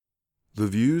The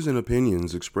views and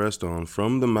opinions expressed on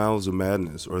From the Mouths of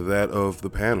Madness are that of the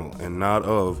panel and not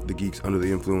of the Geeks Under the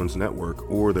Influence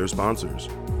Network or their sponsors,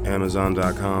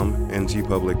 Amazon.com and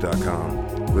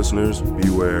tpublic.com. Listeners,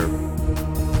 beware.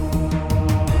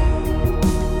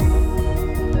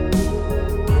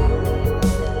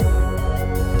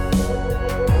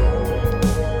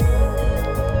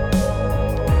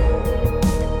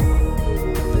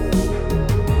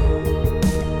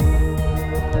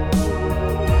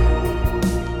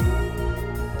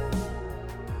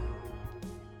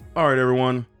 All right,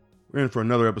 everyone. We're in for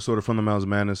another episode of From the Mouths of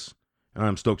Madness, and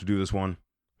I'm stoked to do this one.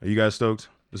 Are you guys stoked?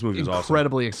 This movie is awesome.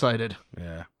 Incredibly excited. Yeah.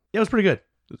 Yeah, it was pretty good.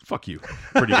 Fuck you.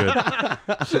 Pretty good.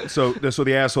 so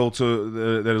the asshole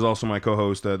that is also my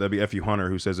co-host, that'd be F.U. Hunter,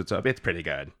 who says it's pretty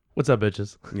good. What's up,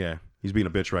 bitches? Yeah, he's being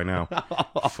a bitch right now.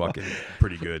 Fucking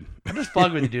pretty good. I'm just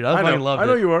fucking with you, dude. I fucking loved it. I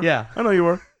know you are. Yeah. I know you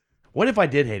are. What if I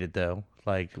did hate it, though?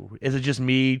 Like, is it just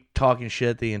me talking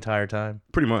shit the entire time?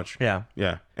 Pretty much. Yeah.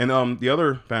 Yeah. And the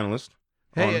other panelist.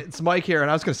 Hey, it's Mike here,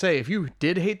 and I was going to say, if you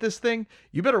did hate this thing,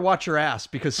 you better watch your ass,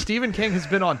 because Stephen King has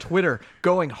been on Twitter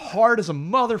going hard as a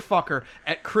motherfucker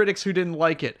at critics who didn't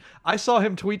like it. I saw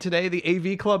him tweet today, the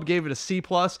AV Club gave it a C+.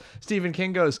 Stephen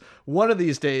King goes, one of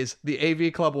these days, the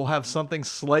AV Club will have something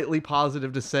slightly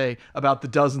positive to say about the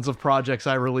dozens of projects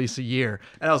I release a year.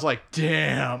 And I was like,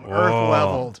 damn, Earth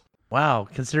leveled. Wow,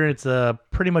 considering it's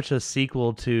pretty much a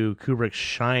sequel to Kubrick's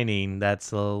Shining,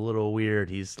 that's a little weird.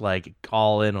 He's like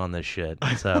all in on this shit.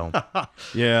 So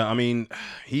Yeah, I mean,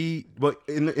 but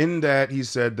in that he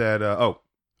said that. All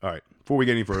right. Before we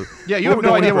get any further, Yeah, you have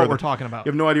no idea what we're talking about.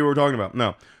 You have no idea what we're talking about.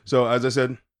 No. So as I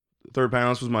said, the third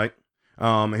panelist was Mike.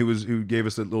 Who gave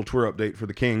us a little tour update for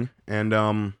the King,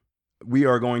 and we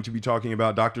are going to be talking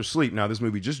about Dr. Sleep. Now, this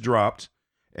movie just dropped,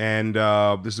 and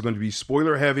this is going to be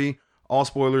spoiler heavy. All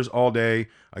spoilers, all day.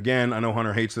 Again, I know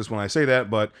Hunter hates this when I say that,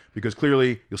 but because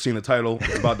clearly you'll see in the title,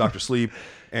 it's about Dr. Sleep,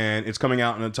 and it's coming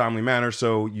out in a timely manner,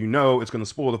 so you know it's going to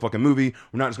spoil the fucking movie.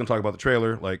 We're not just going to talk about the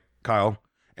trailer, like Kyle.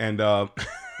 And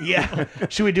yeah,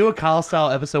 should we do a Kyle style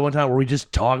episode one time where we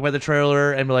just talk about the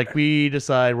trailer and be like, we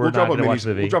decide we're not going to watch the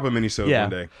movie? We'll drop a mini-sode one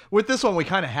day. With this one, we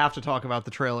kind of have to talk about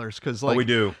the trailers, because like... Oh, we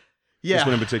do. Yeah. This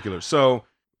one in particular. So...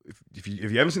 If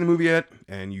you haven't seen the movie yet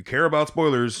and you care about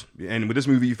spoilers, and with this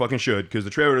movie you fucking should, because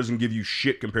the trailer doesn't give you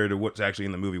shit compared to what's actually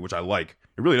in the movie, which I like.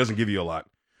 It really doesn't give you a lot.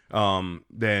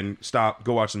 Then stop,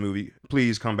 go watch the movie.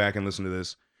 Please come back and listen to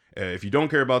this. If you don't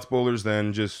care about spoilers,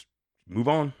 then just move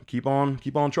on. Keep on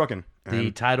trucking. The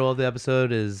title of the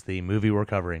episode is the movie we're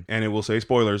covering, and it will say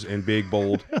spoilers in big,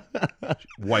 bold,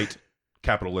 white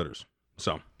capital letters.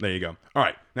 So there you go. All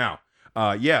right, now.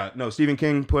 Stephen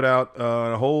King put out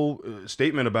a whole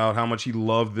statement about how much he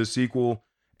loved this sequel,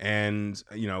 and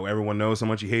everyone knows how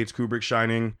much he hates Kubrick's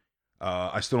Shining.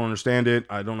 I still don't understand it.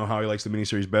 I don't know how he likes the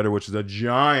miniseries better, which is a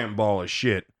giant ball of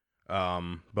shit.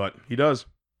 But he does.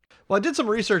 Well, I did some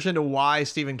research into why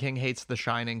Stephen King hates The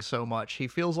Shining so much. He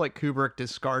feels like Kubrick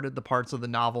discarded the parts of the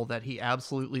novel that he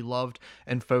absolutely loved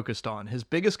and focused on. His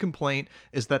biggest complaint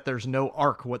is that there's no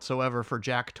arc whatsoever for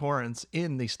Jack Torrance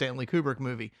in the Stanley Kubrick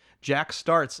movie. Jack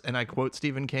starts, and I quote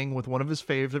Stephen King with one of his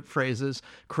favorite phrases,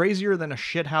 crazier than a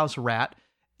shithouse rat.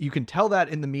 You can tell that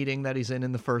in the meeting that he's in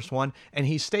the first one, and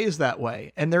he stays that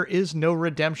way. And there is no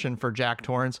redemption for Jack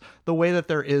Torrance the way that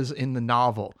there is in the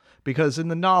novel. Because in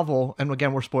the novel, and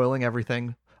again, we're spoiling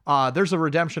everything, there's a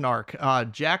redemption arc.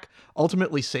 Jack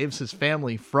ultimately saves his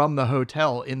family from the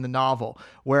hotel in the novel,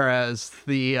 whereas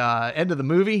the end of the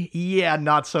movie,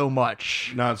 not so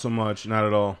much. Not so much, not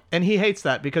at all. And he hates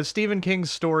that because Stephen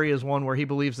King's story is one where he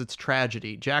believes it's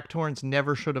tragedy. Jack Torrance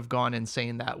never should have gone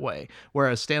insane that way,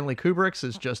 whereas Stanley Kubrick's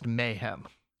is just mayhem.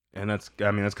 And that's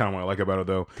kind of what I like about it,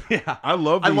 though. Yeah, I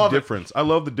love the difference. I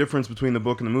love the difference between the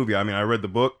book and the movie. I mean, I read the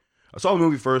book. I saw the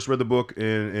movie first, read the book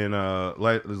in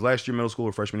last year middle school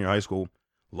or freshman year high school.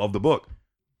 Loved the book.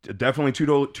 Definitely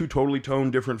two totally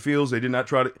toned different feels. Kubrick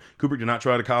did not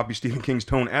try to copy Stephen King's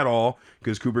tone at all,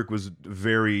 because Kubrick was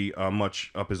very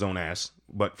much up his own ass,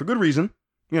 but for good reason,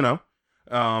 And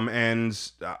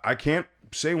I can't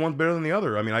say one's better than the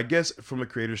other. I mean, I guess from a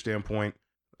creator standpoint,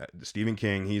 Stephen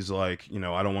King, he's like,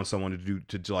 I don't want someone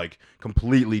to like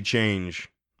completely change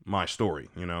my story,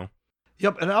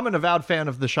 Yep, and I'm an avowed fan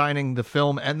of The Shining, the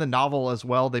film, and the novel as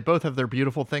well. They both have their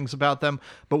beautiful things about them,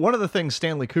 but one of the things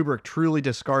Stanley Kubrick truly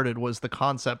discarded was the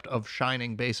concept of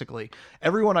shining, basically.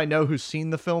 Everyone I know who's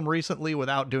seen the film recently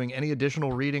without doing any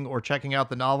additional reading or checking out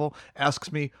the novel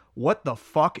asks me, what the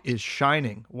fuck is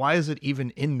Shining? Why is it even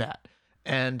in that?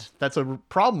 And that's a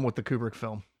problem with the Kubrick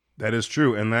film. That is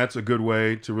true, and that's a good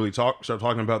way to really start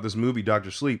talking about this movie,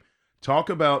 Dr. Sleep. Talk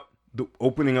about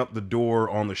opening up the door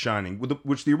on The Shining,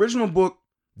 which the original book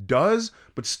does,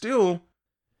 but still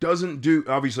doesn't do.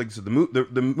 Obviously, like I said, the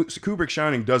Kubrick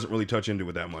Shining doesn't really touch into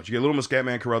it that much. You get a little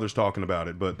Scatman Carruthers talking about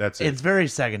it, but that's it. It's very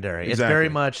secondary. Exactly. It's very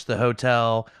much the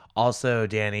hotel. Also,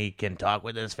 Danny can talk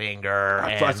with his finger.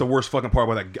 That's the worst fucking part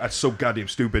about that. That's so goddamn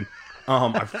stupid.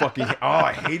 I fucking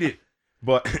I hate it.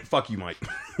 But fuck you, Mike.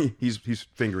 he's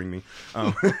fingering me.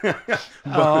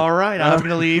 All right, I'm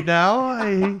gonna leave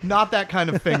now. Not that kind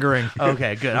of fingering.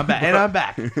 Okay, good. I'm back, and I'm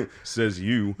back. Says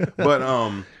you.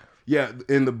 But yeah,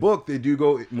 in the book they do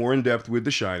go more in depth with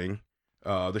The Shining,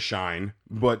 The Shine.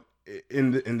 But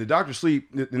in the Dr. Sleep,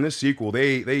 in this sequel,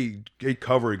 they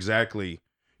cover exactly.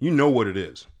 You know what it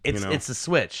is. It's a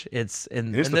switch. It's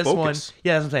in the this focus. one.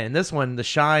 Yeah, that's what I'm saying. In this one, the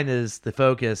Shine is the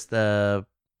focus. The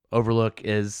Overlook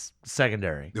is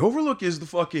secondary. The Overlook is the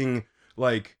fucking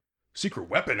like secret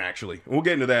weapon. Actually, we'll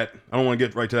get into that. I don't want to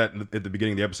get right to that at the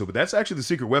beginning of the episode, but that's actually the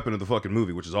secret weapon of the fucking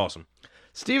movie, which is awesome.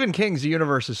 Stephen King's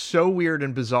universe is so weird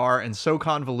and bizarre and so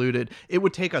convoluted, it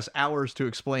would take us hours to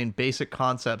explain basic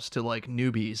concepts to like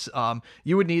newbies.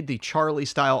 You would need the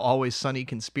Charlie-style Always Sunny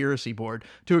conspiracy board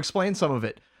to explain some of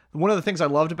it. One of the things I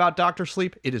loved about Dr.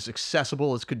 Sleep, it is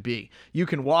accessible as could be. You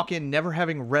can walk in never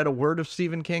having read a word of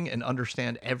Stephen King and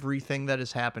understand everything that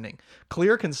is happening.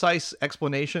 Clear, concise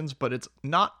explanations, but it's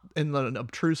not in an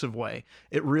obtrusive way.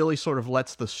 It really sort of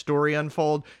lets the story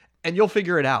unfold, and you'll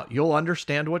figure it out. You'll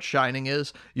understand what Shining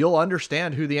is. You'll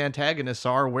understand who the antagonists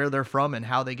are, where they're from, and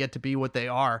how they get to be what they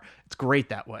are. It's great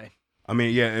that way. I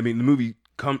mean, yeah, the movie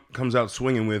comes out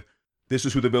swinging with, this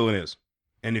is who the villain is.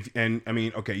 And I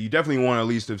mean, okay, you definitely want to at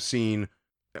least have seen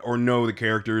or know the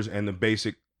characters and the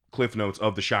basic cliff notes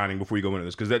of The Shining before you go into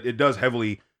this, because it does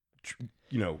heavily,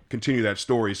 continue that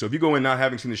story. So if you go in not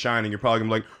having seen The Shining, you're probably gonna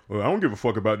be like, well, I don't give a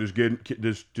fuck about this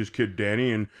kid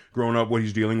Danny and growing up, what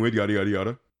he's dealing with, yada yada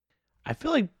yada. I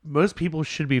feel like most people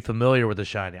should be familiar with The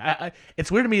Shining.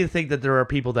 It's weird to me to think that there are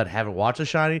people that haven't watched The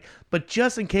Shining, but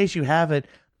just in case you haven't,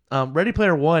 Ready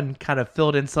Player One kind of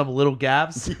filled in some little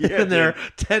gaps in their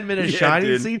 10-minute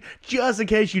Shining scene, just in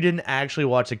case you didn't actually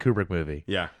watch a Kubrick movie.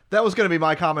 Yeah. That was going to be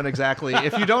my comment exactly.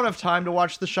 If you don't have time to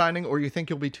watch The Shining or you think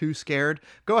you'll be too scared,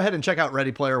 go ahead and check out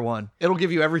Ready Player One. It'll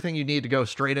give you everything you need to go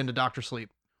straight into Dr. Sleep.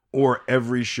 Or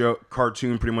every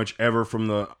cartoon pretty much ever from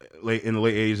the late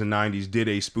 80s and 90s did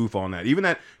a spoof on that. Even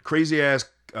that crazy ass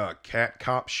cat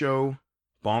cop show,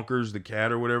 Bonkers the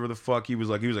Cat or whatever the fuck, he was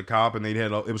a cop and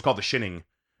it was called The Shinning.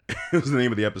 It was the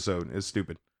name of the episode. It's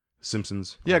stupid.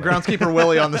 Simpsons. Yeah, Groundskeeper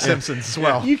Willie on The Simpsons as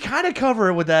well. You kind of cover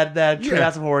it with that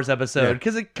Treehouse of Horrors episode,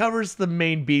 because it covers the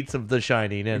main beats of The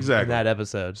Shining in that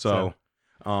episode. So.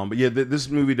 But yeah, this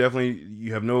movie definitely,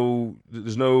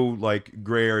 there's no like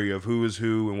gray area of who is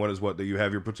who and what is what. That you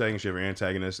have your protagonist, you have your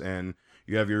antagonist, and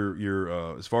you have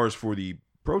your as far as for the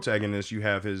protagonist, you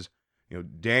have his,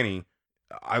 Danny.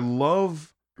 I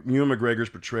love Ewan McGregor's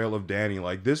portrayal of Danny.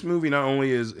 Like, this movie not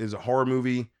only is a horror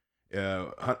movie.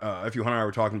 If you and I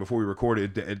were talking before we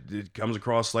recorded, it comes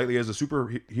across slightly as a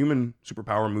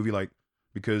superpower movie, like,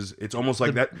 because it's almost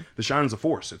like that. The Shining's a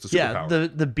force. It's a superpower. Yeah,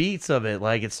 the beats of it,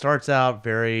 like, it starts out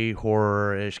very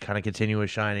horror-ish, kind of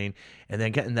continuous Shining, and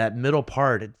then getting that middle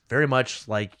part, it very much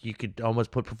like you could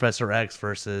almost put Professor X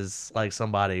versus like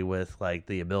somebody with like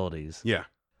the abilities. Yeah.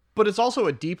 But it's also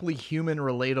a deeply human,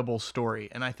 relatable story,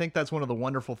 and I think that's one of the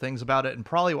wonderful things about it, and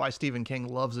probably why Stephen King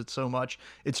loves it so much.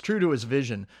 It's true to his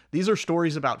vision. These are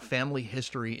stories about family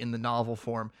history in the novel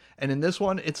form, and in this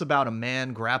one, it's about a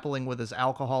man grappling with his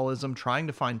alcoholism, trying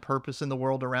to find purpose in the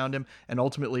world around him, and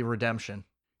ultimately redemption.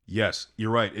 Yes, you're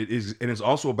right. It is, and it's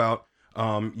also about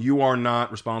you are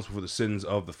not responsible for the sins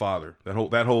of the father.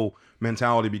 That whole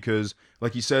mentality, because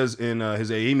like he says in his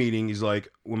AA meeting, he's like,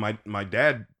 when my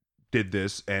dad did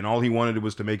this and all he wanted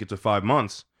was to make it to 5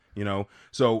 months,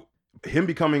 so him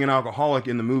becoming an alcoholic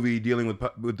in the movie, dealing with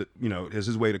the, as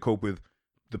his way to cope with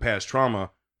the past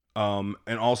trauma, and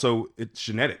also it's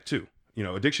genetic too.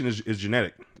 Addiction is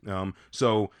genetic.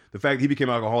 So the fact that he became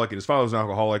alcoholic and his father was an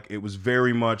alcoholic, it was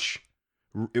very much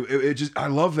it just, I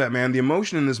love that, man. The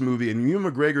emotion in this movie and Ewan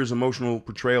McGregor's emotional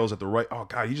portrayals at the right, oh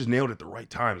god, he just nailed it at the right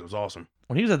times. It was awesome.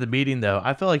 When he was at the meeting though,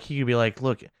 I felt like he could be like,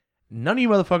 look, none of you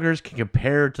motherfuckers can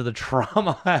compare to the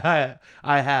trauma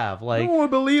I have. Like, no, I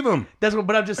believe him. That's what,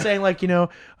 but I'm just saying, like,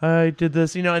 I did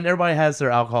this, and everybody has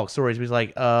their alcoholic stories. He's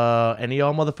like, any of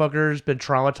y'all motherfuckers been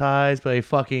traumatized by a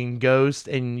fucking ghost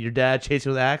and your dad chasing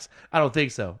you with an axe? I don't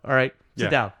think so. All right, sit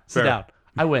down.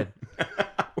 I win.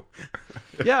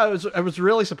 Yeah, I was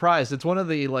really surprised. It's one of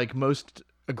the like most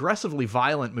aggressively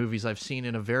violent movies I've seen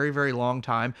in a very, very long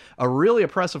time. A really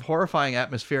oppressive, horrifying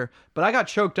atmosphere, but I got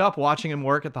choked up watching him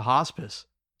work at the hospice.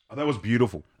 Oh, that was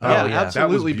beautiful. Yeah,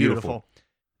 absolutely beautiful.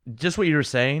 Just what you were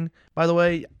saying, by the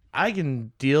way, I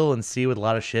can deal and see with a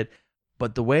lot of shit,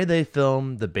 but the way they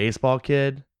film the baseball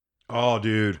kid Oh,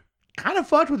 dude. kind of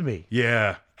fucked with me.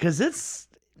 Yeah. Because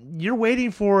you're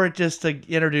waiting for it just to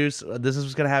introduce, this is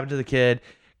what's going to happen to the kid,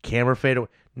 camera fade away.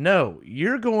 No,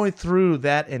 you're going through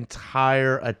that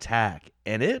entire attack,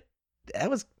 and it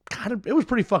was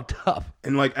pretty fucked up.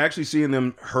 And like actually seeing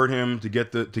them hurt him to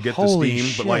get the Holy steam,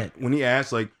 shit. but like when he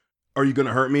asked like, "Are you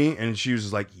gonna hurt me?" and she was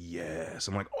just like, "Yes."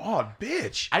 I'm like, "Oh,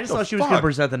 bitch." I just The thought she was going to fuck?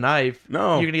 present the knife.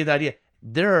 No. You're going to get the idea.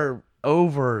 They're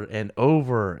over and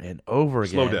over and over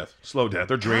again. Slow death.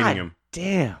 They're draining God him.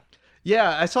 Damn.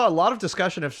 Yeah, I saw a lot of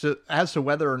discussion as to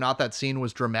whether or not that scene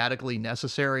was dramatically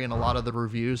necessary in a lot of the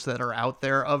reviews that are out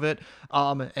there of it.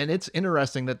 And it's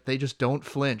interesting that they just don't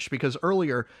flinch, because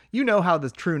earlier, you know how the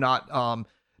True Knot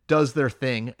does their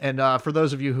thing. And for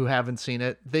those of you who haven't seen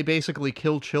it, they basically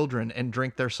kill children and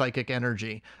drink their psychic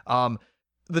energy.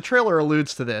 The trailer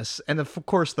alludes to this, and of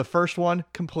course the first one,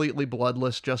 completely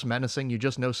bloodless, just menacing. You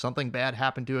just know something bad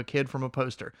happened to a kid from a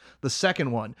poster. The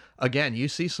second one, again, you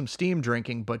see some steam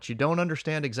drinking, but you don't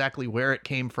understand exactly where it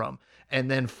came from.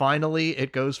 And then finally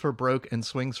it goes for broke and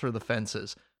swings for the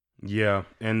fences. Yeah,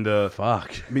 and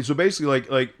Fuck. I mean, so basically,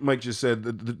 like Mike just said,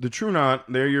 the True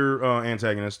Knot, they're your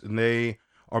antagonist, and they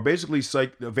are basically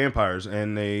vampires,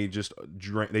 and they just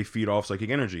they feed off psychic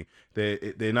energy.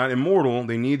 They're not immortal.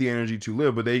 They need the energy to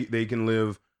live, but they can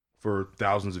live for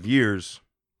thousands of years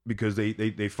because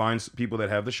they find people that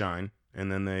have the shine,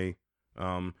 and then they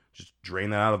just drain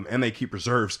that out of them, and they keep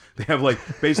reserves. They have like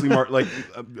basically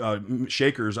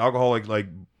shakers, alcoholic like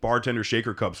bartender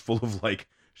shaker cups full of like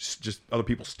just other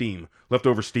people's steam,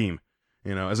 leftover steam.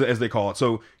 You know, as they call it.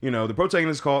 So, you know, the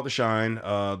protagonists call it the shine.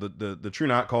 The True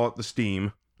Knot call it the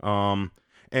steam.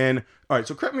 And all right,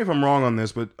 so correct me if I'm wrong on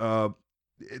this, but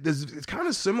it's kind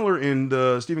of similar in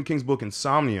the Stephen King's book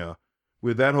Insomnia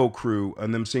with that whole crew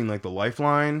and them seeing like the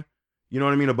lifeline. You know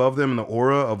what I mean? Above them and the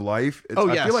aura of life. Oh,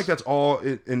 I yes. feel like that's all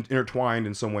intertwined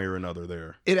in some way or another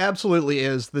there. It absolutely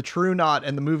is. The True Knot,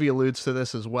 and the movie alludes to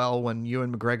this as well when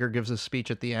Ewan McGregor gives a speech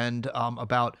at the end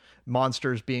about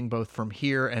monsters being both from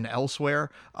here and elsewhere.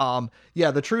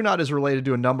 Yeah, the True Knot is related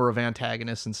to a number of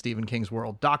antagonists in Stephen King's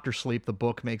world. Dr. Sleep, the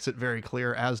book, makes it very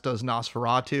clear, as does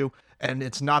Nosferatu. And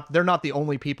they're not the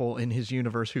only people in his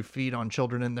universe who feed on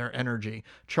children and their energy.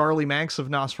 Charlie Manx of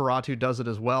Nosferatu does it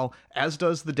as well, as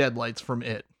does the Deadlights from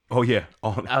It. Oh yeah.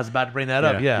 I was about to bring that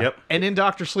up. Yeah. Yep. And in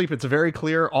Dr. Sleep, it's very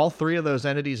clear all three of those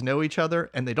entities know each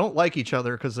other, and they don't like each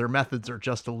other because their methods are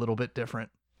just a little bit different.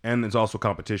 And there's also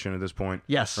competition at this point.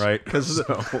 Yes. Right? Because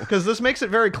So- this makes it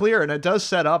very clear, and it does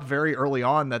set up very early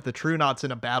on that the True Knot's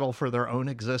in a battle for their own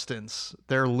existence.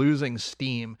 They're losing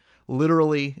steam,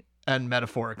 literally and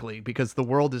metaphorically, because the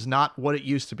world is not what it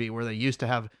used to be, where they used to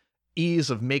have ease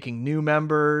of making new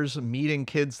members, meeting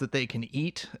kids that they can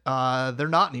eat. They're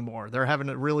not anymore. They're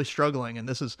really struggling, and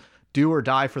this is do or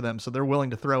die for them, so they're willing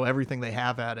to throw everything they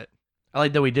have at it. I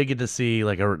like that we did get to see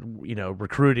like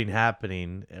recruiting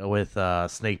happening with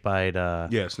Snakebite.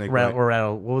 Yeah, Snakebite.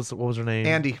 What was her name?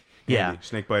 Andy. Yeah. Andy,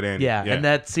 Snakebite Andy. Yeah. And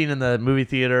that scene in the movie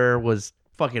theater was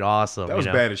fucking awesome. That was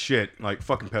bad as shit. Like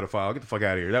fucking pedophile. Get the fuck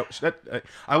out of here.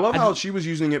 I love how she was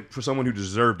using it for someone who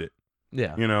deserved it.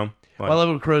 Yeah. You know. Like, Well, I love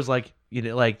when Crow's like,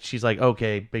 she's like,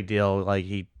 okay, big deal. Like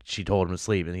she told him to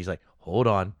sleep, and he's like, hold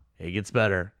on, it gets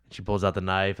better. She pulls out the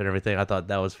knife and everything. I thought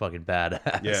that was fucking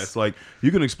badass. yeah, it's like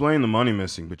you can explain the money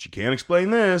missing, but you can't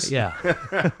explain this. Yeah.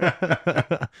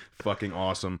 Fucking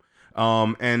awesome.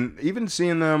 And even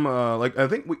seeing them, like I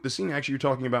think the scene actually you're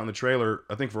talking about in the trailer,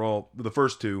 I think for all the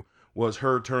first two was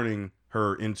her turning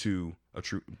her into a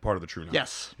true part of the True Knot.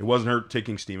 Yes. It wasn't her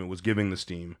taking steam; it was giving the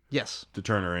steam Yes. to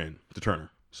turn her,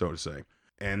 so to say.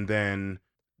 And then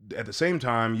at the same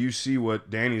time, you see what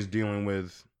Danny's dealing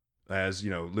with as,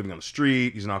 living on the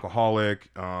street. He's an alcoholic,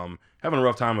 having a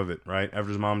rough time of it, right? After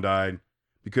his mom died.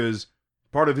 Because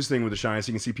part of his thing with the shine is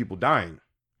he can see people dying.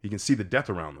 He can see the death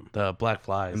around them. The black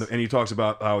flies. And he talks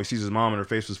about how he sees his mom and her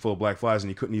face was full of black flies and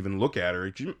he couldn't even look at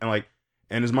her.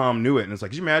 And his mom knew it. And it's like,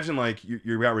 could you imagine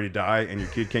you're about ready to die and your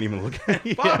kid can't even look at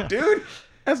you? Fuck, dude.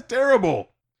 That's terrible.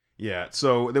 Yeah.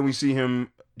 So then we see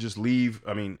him just leave.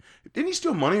 I mean, didn't he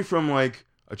steal money from a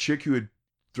chick who had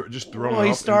just thrown Well, up?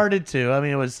 he started to. I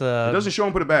mean, it was. It doesn't show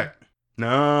him put it back.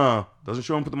 No. Doesn't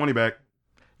show him put the money back.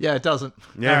 Yeah, it doesn't.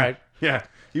 Yeah. All right. Yeah.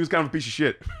 He was kind of a piece of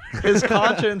shit. His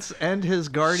conscience and his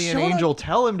guardian Shut angel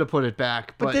tell him to put it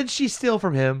back, But did she steal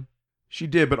from him? She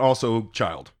did, but also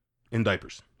child in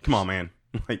diapers. Come on, man.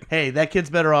 Hey, that kid's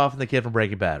better off than the kid from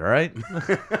Breaking Bad, all right?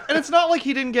 and it's not like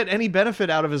he didn't get any benefit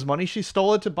out of his money. She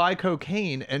stole it to buy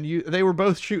cocaine, and they were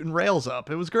both shooting rails up.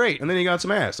 It was great. And then he got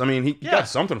some ass. I mean, he Yeah. got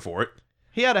something for it.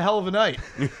 He had a hell of a night.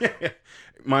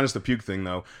 Minus the puke thing,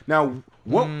 though. Now,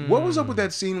 what was up with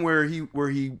that scene where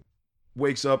he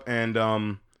wakes up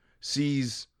and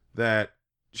sees that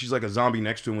she's like a zombie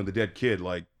next to him with a dead kid?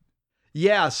 Like,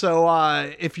 Yeah, so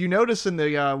if you notice in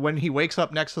the when he wakes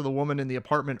up next to the woman in the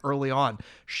apartment early on,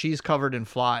 she's covered in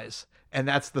flies. And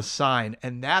that's the sign.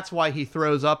 And that's why he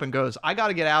throws up and goes, I got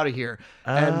to get out of here.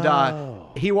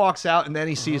 And he walks out and then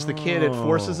he sees the kid. It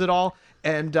forces it all.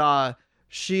 And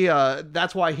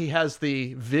that's why he has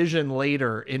the vision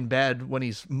later in bed when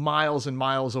he's miles and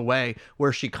miles away,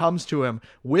 where she comes to him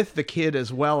with the kid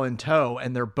as well in tow,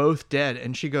 and they're both dead.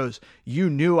 And she goes, you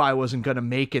knew I wasn't going to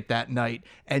make it that night,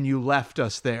 and you left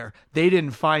us there. They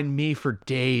didn't find me for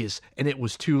days, and it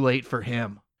was too late for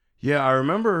him. yeah, I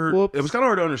remember her. Whoops. It was kind of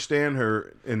hard to understand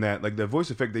her in that. Like, the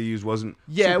voice effect they used wasn't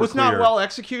Yeah, super it was not clear. well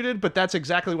executed, but that's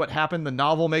exactly what happened. The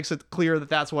novel makes it clear that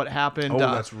that's what happened. Oh,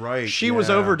 that's right. She was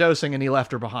yeah. overdosing, and he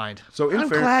left her behind. So, in I'm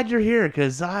fair, glad you're here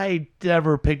because I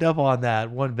never picked up on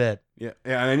that one bit. yeah,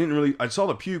 and I didn't really. I saw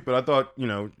the puke, but I thought,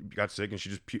 got sick and she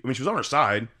just puked. I mean, she was on her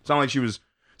side. It's not like she was.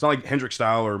 It's not like Hendrix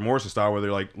style or Morrison style where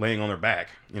they're like laying on their back.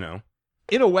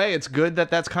 In a way, it's good that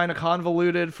that's kind of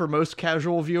convoluted for most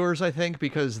casual viewers, I think,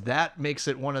 because that makes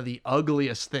it one of the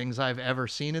ugliest things I've ever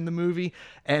seen in the movie.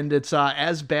 And it's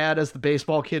as bad as the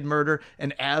baseball kid murder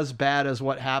and as bad as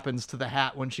what happens to the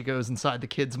hat when she goes inside the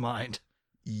kid's mind.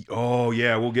 Oh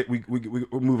yeah, we'll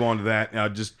move on to that.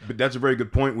 But that's a very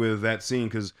good point with that scene,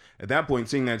 because at that point,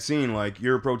 seeing that scene, like,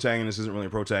 your protagonist isn't really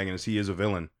a protagonist; he is a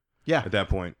villain. Yeah, At that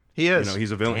point, he is.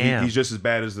 he's a villain. Damn. He's just as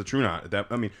bad as the True Knot.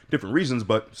 Different reasons,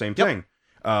 but same Yep. thing.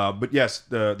 But yes,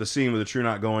 the scene with the True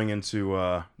Knot going into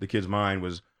the kid's mind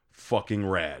was fucking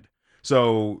rad.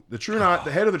 So the True Knot,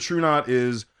 the head of the True Knot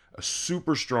is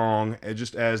super strong,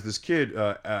 just as this kid,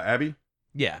 Abby.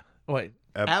 Yeah. Wait.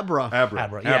 Abra.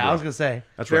 Abra. Yeah, I was gonna say.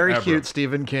 That's Very right, Abra. cute,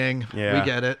 Stephen King. Yeah. We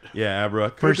get it. Yeah,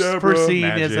 Abra. First Abra, scene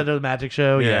magic. instead of the magic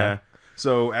show. Yeah.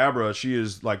 So Abra, she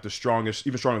is like the strongest,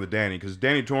 even stronger than Danny, because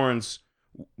Danny Torrance,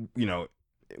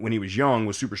 when he was young,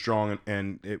 was super strong,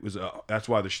 and it was that's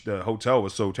why the hotel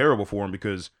was so terrible for him,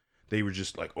 because they were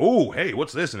just like, oh, hey,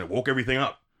 what's this? And it woke everything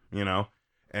up,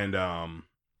 And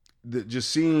just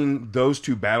seeing those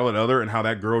two battle each other and how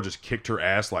that girl just kicked her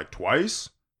ass like twice.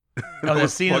 Oh, the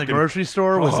scene in the grocery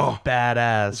store was It's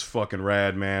badass. fucking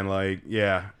rad, man. Like,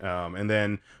 yeah.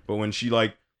 But when she,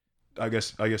 like, I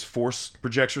guess force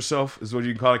projects herself is what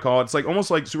you can call it. It's like almost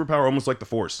like superpower, almost like the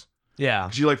Force. Yeah.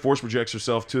 She like force projects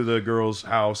herself to the girl's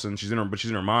house, and she's in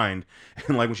her mind.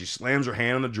 And like when she slams her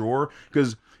hand on the drawer,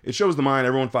 because it shows the mind,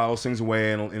 everyone files things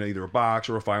away in either a box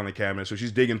or a filing cabinet. So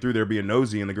she's digging through there, being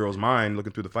nosy in the girl's mind,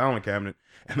 looking through the filing cabinet,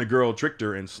 and the girl tricked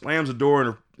her and slams the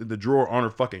door in the drawer on her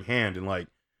fucking hand, and like,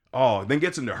 then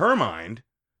gets into her mind,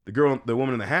 the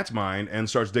woman in the hat's mind, and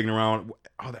starts digging around.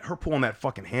 Oh, her pulling that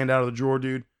fucking hand out of the drawer,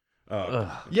 dude.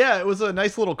 Yeah, it was a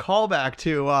nice little callback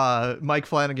to Mike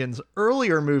Flanagan's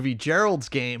earlier movie, Gerald's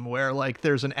Game, where like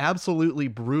there's an absolutely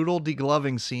brutal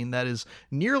degloving scene that is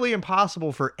nearly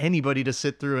impossible for anybody to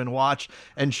sit through and watch.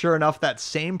 And sure enough, that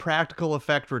same practical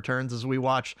effect returns as we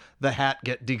watch the hat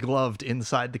get degloved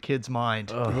inside the kid's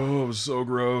mind. Oh, it was so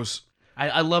gross.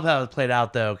 I love how it played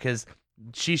out though, because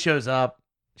she shows up.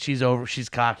 She's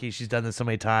cocky. She's done this so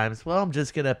many times. Well, I'm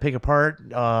just going to pick apart.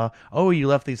 You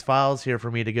left these files here for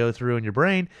me to go through in your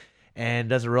brain, and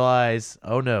doesn't realize,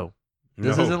 oh no,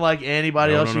 this isn't like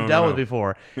anybody else you've dealt with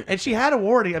before. And she had a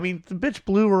warning. I mean, the bitch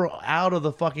blew her out of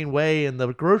the fucking way in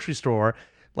the grocery store.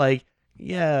 Like,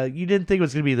 yeah, you didn't think it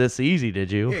was going to be this easy,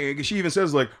 did you? Yeah, she even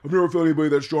says, like, I've never felt anybody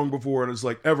that strong before, and it's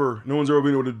like, ever. No one's ever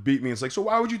been able to beat me. It's like, so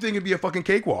why would you think it'd be a fucking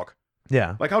cakewalk?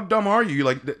 Yeah. Like, how dumb are you?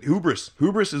 Like, hubris.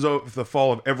 Hubris is the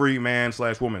fall of every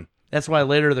man/woman. That's why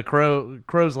later the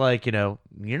crow's like, you're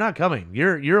not coming.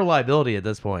 You're a liability at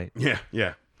this point.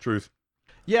 Yeah, truth.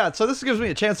 Yeah, so this gives me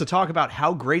a chance to talk about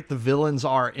how great the villains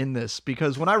are in this,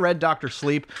 because when I read Dr.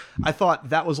 Sleep, I thought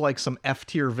that was like some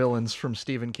F-tier villains from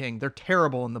Stephen King. They're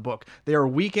terrible in the book. They are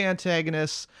weak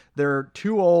antagonists. They're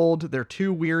too old. They're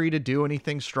too weary to do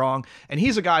anything strong. And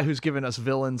he's a guy who's given us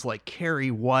villains like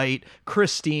Carrie White,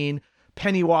 Christine,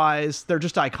 Pennywise. They're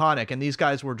just iconic, and these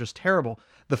guys were just terrible.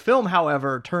 The film,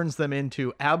 however, turns them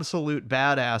into absolute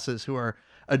badasses who are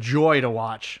a joy to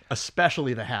watch,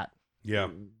 especially the hat. Yeah.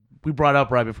 We brought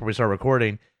up right before we started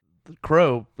recording,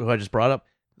 Crow, who I just brought up,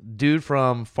 dude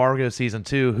from Fargo season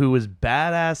 2, who was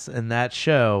badass in that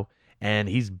show, and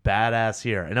he's badass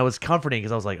here. And it was comforting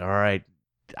because I was like, all right,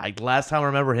 last time I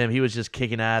remember him, he was just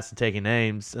kicking ass and taking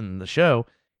names in the show.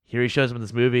 Here he shows up in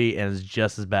this movie and is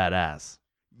just as badass.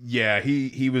 Yeah,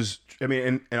 he was. I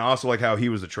mean, and also like how he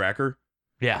was the tracker.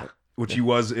 Yeah. Which he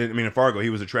was. In Fargo, he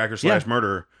was a tracker /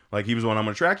 murderer. Like, he was the one, I'm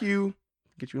going to track you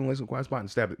get you in a nice quiet spot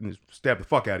and stab the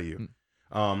fuck out of you.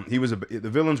 The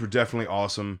villains were definitely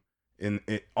awesome in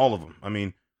all of them. I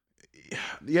mean,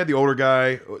 you had the older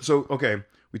guy. So, okay,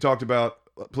 we talked about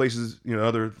places,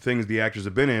 other things the actors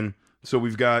have been in. So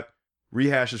we've got two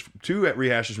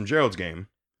rehashes from Gerald's Game.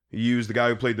 He used the guy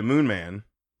who played the Moon Man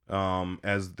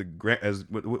as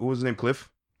what was his name? Cliff?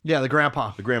 Yeah, the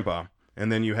grandpa. The grandpa. And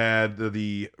then you had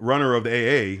the runner of the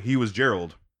AA. He was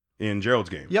Gerald in Gerald's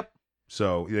Game. Yep.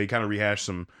 So they kind of rehashed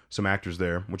some actors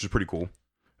there, which is pretty cool.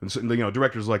 And so,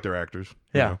 directors like their actors.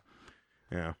 Yeah.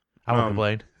 Yeah. I won't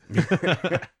complain.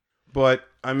 But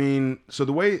I mean, so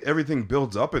the way everything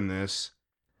builds up in this,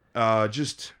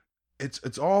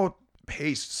 it's all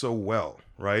paced so well,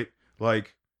 right?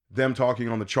 Like them talking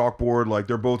on the chalkboard, like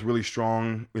they're both really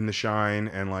strong in The Shine,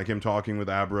 and like him talking with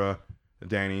Abra,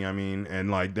 Danny, I mean,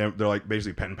 and like they're like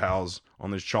basically pen pals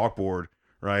on this chalkboard,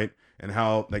 right? And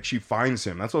how like she finds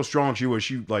him. That's how strong she was.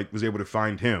 She like was able to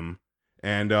find him,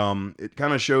 and it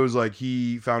kind of shows like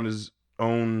he found his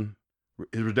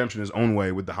redemption his own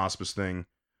way with the hospice thing,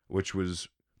 which was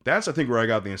that's I think where I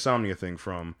got the insomnia thing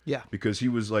from. Yeah, because he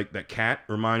was like that cat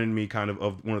reminded me kind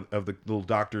of one of the little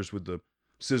doctors with the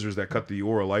scissors that cut the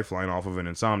Aura lifeline off of an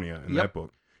insomnia in that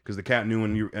book. Because the cat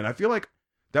knew and I feel like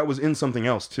that was in something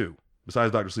else too.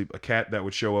 Besides Dr. Sleep, a cat that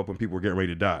would show up when people were getting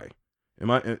ready to die.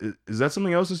 Is that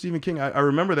something else in Stephen King? I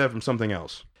remember that from something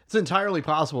else. It's entirely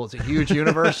possible. It's a huge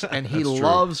universe, and he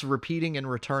loves repeating and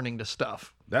returning to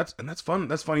stuff. That's fun.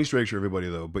 That's fun Easter eggs for everybody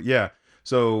though. But yeah,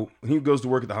 so he goes to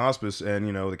work at the hospice, and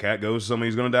the cat goes,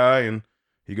 somebody's gonna die, and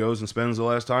he goes and spends the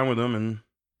last time with them, and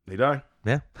they die.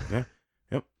 Yeah. Yep.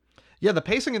 Yeah, the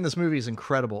pacing in this movie is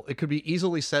incredible. It could be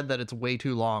easily said that it's way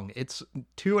too long. It's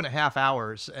 2.5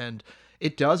 hours, and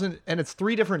it doesn't, and it's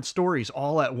 3 different stories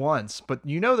all at once, but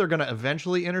they're going to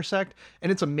eventually intersect,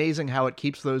 and it's amazing how it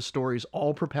keeps those stories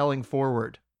all propelling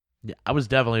forward. Yeah, I was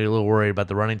definitely a little worried about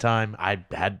the running time. I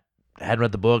hadn't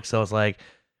read the book, so I was like,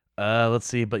 let's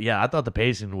see. But yeah, I thought the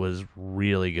pacing was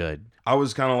really good. I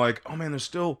was kind of like, oh man, they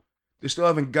still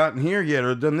haven't gotten here yet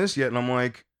or done this yet, and I'm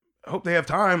like, I hope they have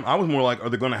time. I was more like, are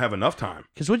they going to have enough time?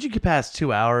 Because once you get past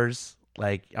 2 hours,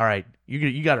 like, all right,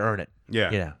 you got to earn it.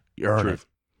 Yeah. You earn it.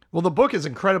 Well, the book is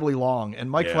incredibly long,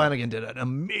 and Mike Flanagan did an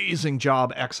amazing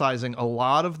job excising a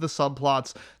lot of the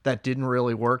subplots that didn't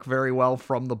really work very well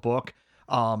from the book.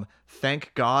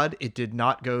 Thank God it did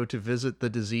not go to visit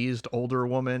the diseased older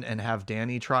woman and have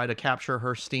Danny try to capture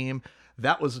her steam.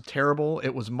 That was terrible.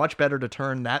 It was much better to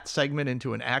turn that segment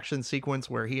into an action sequence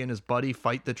where he and his buddy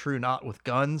fight the True Knot with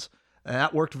guns. And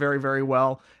that worked very, very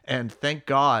well. And thank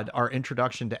God our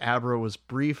introduction to Abra was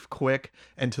brief, quick,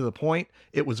 and to the point.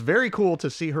 It was very cool to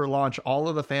see her launch all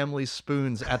of the family's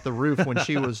spoons at the roof when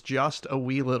she was just a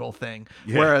wee little thing.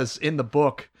 Yeah. Whereas in the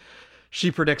book,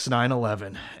 she predicts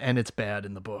 9/11, and it's bad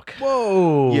in the book.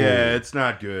 Whoa. Yeah, it's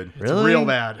not good. It's real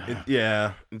bad.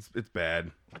 It's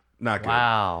bad. Not good.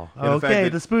 Wow. Okay,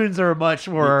 the spoons are much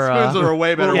more... spoons are a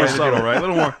way better way more subtle, right? A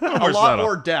little more a lot subtle.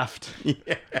 more deft.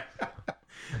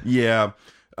 Yeah.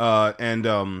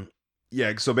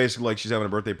 So basically, like, she's having a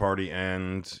birthday party,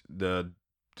 and the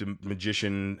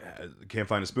magician can't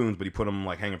find the spoons, but he put them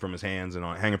like hanging from his hands and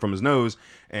hanging from his nose.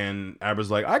 And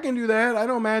Abra's like, I can do that. I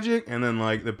know magic. And then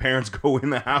like the parents go in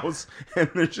the house,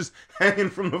 and they're just hanging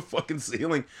from the fucking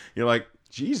ceiling. You're like,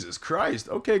 Jesus Christ.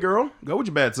 Okay, girl, go with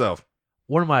your bad self.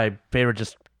 One of my favorite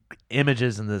just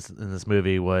images in this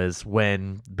movie was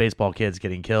when baseball kid's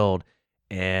getting killed,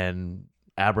 and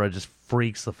Abra just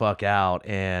freaks the fuck out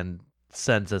and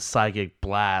sends a psychic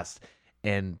blast,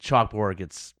 and chalkboard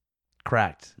gets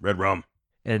cracked. Red rum.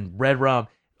 And red rum,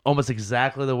 almost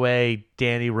exactly the way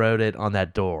Danny wrote it on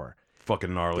that door.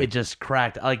 Fucking gnarly. It just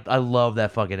cracked. I love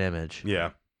that fucking image.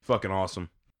 Yeah. Fucking awesome.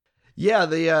 Yeah,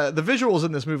 the visuals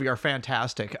in this movie are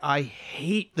fantastic. I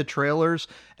hate the trailers,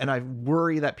 and I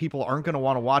worry that people aren't going to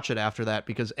want to watch it after that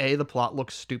because A, the plot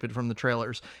looks stupid from the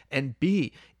trailers, and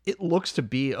B, it looks to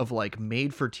be of like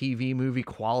made-for-TV movie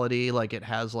quality, like it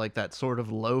has like that sort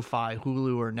of lo-fi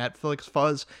Hulu or Netflix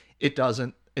fuzz. It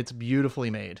doesn't. It's beautifully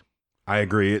made. I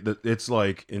agree. It's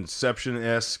like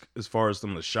Inception-esque as far as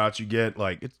some of the shots you get.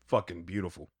 Like, it's fucking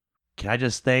beautiful. Can I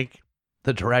just thank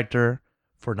the director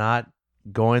for not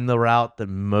going the route that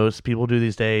most people do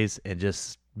these days and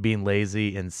just being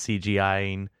lazy and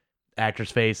CGIing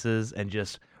actors' faces and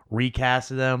just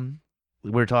recasting them?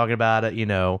 We're talking about it, you're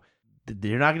not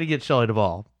going to get Shelley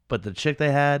Duvall, but the chick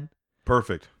they had,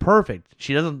 perfect.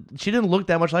 She didn't look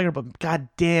that much like her, but god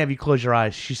damn, you close your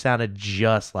eyes, she sounded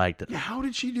just like it. Yeah, how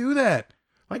did she do that?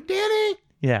 Like, Danny?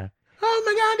 Yeah. Oh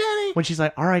my on, Danny. When she's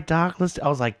like, "All right, Doc," I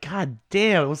was like, "God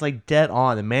damn!" It was like dead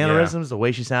on. The mannerisms, the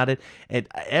way she sounded, and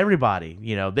everybody,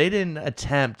 they didn't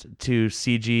attempt to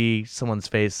CG someone's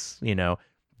face.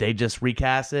 They just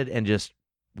recast it and just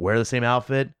wear the same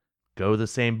outfit, go the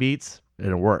same beats, and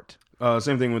it worked.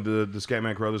 Same thing with the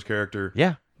Scatman Crothers character.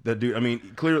 Yeah, that dude. I mean,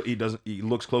 clearly he doesn't. He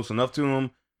looks close enough to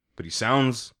him, but he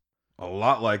sounds a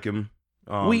lot like him.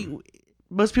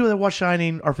 Most people that watch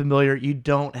Shining are familiar. You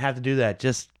don't have to do that.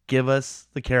 Just give us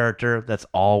the character. That's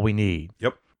all we need.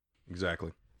 Yep,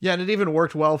 exactly. Yeah, and it even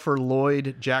worked well for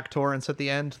Lloyd, Jack Torrance at the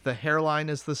end. The hairline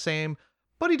is the same,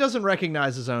 but he doesn't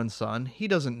recognize his own son. He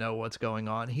doesn't know what's going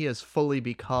on. He has fully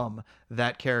become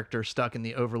that character stuck in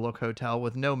the Overlook Hotel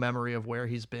with no memory of where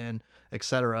he's been,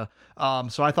 etc.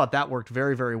 So I thought that worked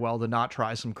very, very well to not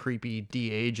try some creepy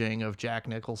de-aging of Jack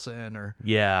Nicholson or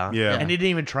Yeah. Yeah. And he didn't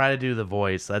even try to do the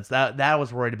voice. That I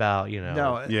was worried about.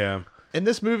 no. Yeah. And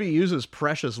this movie uses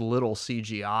precious little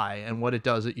CGI, and what it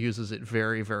does, it uses it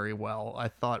very, very well. I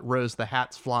thought Rose the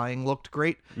Hat's flying looked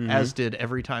great, as did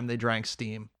every time they drank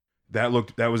steam. That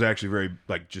was actually very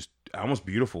just almost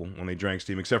beautiful when they drank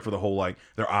steam, except for the whole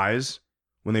their eyes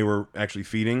when they were actually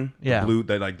feeding. Yeah. The blue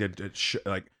that did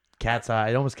Cat's eye.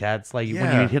 It almost cat's like when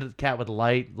Yeah. you hit a cat with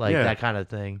light, Yeah. that kind of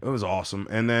thing. it was awesome.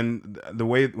 And then the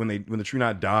way when the True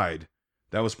Knot died,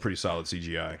 that was pretty solid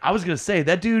CGI. I was gonna say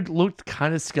that dude looked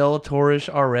kind of Skeletorish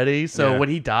already. So Yeah. when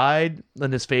he died,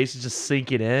 and his face is just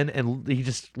sinking in, and he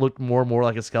just looked more and more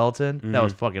like a skeleton. That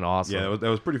was fucking awesome. Yeah, that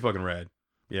was pretty fucking rad.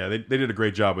 Yeah, they did a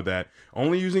great job with that.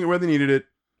 Only using it where they needed it,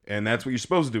 and that's what you're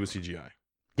supposed to do with CGI.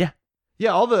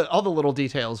 Yeah, all the little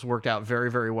details worked out very,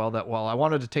 very well that well. I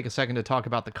wanted to take a second to talk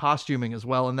about the costuming as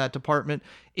well in that department.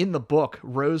 In the book,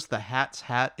 Rose the Hat's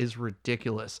hat is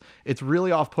ridiculous. It's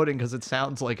really off-putting because it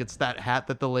sounds like it's that hat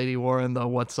that the lady wore in the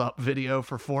What's Up video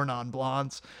for Four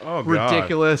Non-Blondes. Oh, God.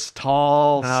 Ridiculous,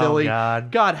 tall, Oh, silly.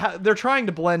 God. They're trying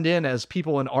to blend in as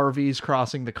people in RVs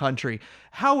crossing the country.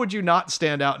 How would you not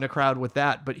stand out in a crowd with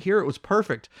that? But here it was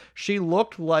perfect. She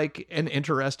looked like an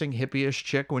interesting hippie-ish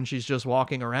chick when she's just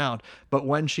walking around. But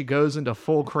when she goes into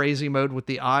full crazy mode with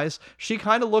the eyes, she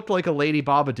kind of looked like a Lady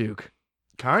Babadook.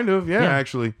 Kind of, yeah,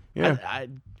 actually. Yeah.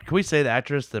 Can we say the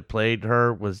actress that played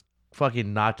her was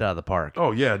fucking knocked out of the park?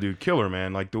 Oh yeah, dude, killer,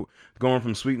 man. Going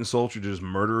from sweet and sultry to just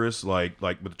murderous, like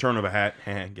with the turn of a hat.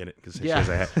 Get it? Because she has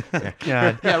a hat. Yeah.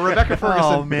 God. Yeah, Rebecca Ferguson.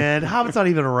 Oh man, Hobbit's not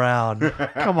even around.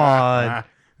 Come on.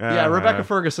 Yeah, Rebecca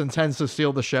Ferguson tends to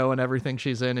steal the show and everything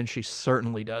she's in, and she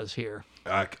certainly does here.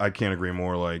 I can't agree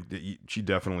more. She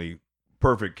definitely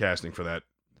perfect casting for that,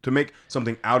 to make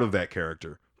something out of that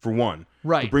character, for one.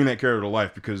 Right. To bring that character to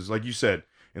life, because like you said,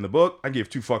 in the book, I give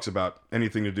two fucks about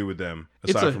anything to do with them,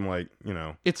 aside from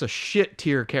It's a shit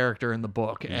tier character in the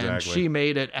book, and Exactly. she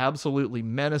made it absolutely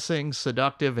menacing,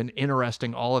 seductive, and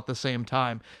interesting all at the same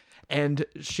time. And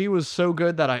she was so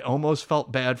good that I almost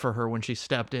felt bad for her when she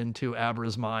stepped into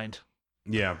Abra's mind.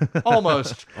 Yeah.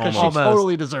 Almost. Because she Almost.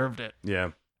 totally deserved it. Yeah.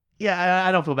 Yeah,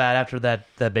 I don't feel bad after that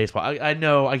baseball. I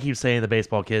know I keep saying the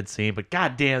baseball kid scene, but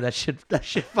goddamn, that shit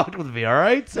fucked with me. All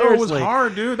right, No, it was seriously.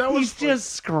 hard, dude. That was He's just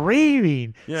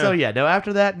screaming. Yeah. So yeah, no.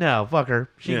 After that, no, fuck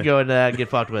her. She Yeah. can go in and get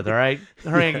fucked with. All right,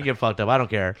 her hand can get fucked up. I don't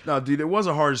care. No, dude, it was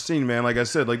a hard scene, man. Like I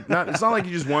said, it's not like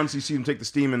you just once you see them take the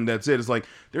steam and that's it. It's like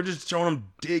they're just showing them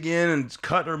dig in and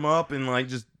cut them up and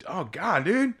oh god,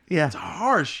 dude, Yeah. it's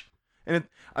harsh. And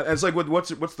it's like what's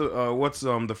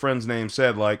the friend's name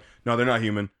said? Like, no, they're not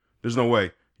human. There's no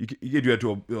way you do that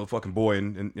to a fucking boy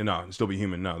and no, and still be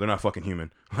human. No, they're not fucking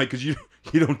human. Like, cause you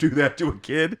don't do that to a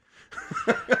kid.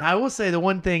 I will say the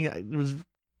one thing that was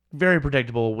very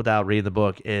predictable without reading the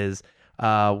book is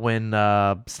when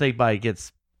Snakebite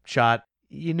gets shot.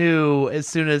 You knew as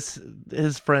soon as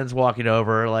his friends walking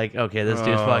over, like, okay, this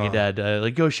dude's fucking dead.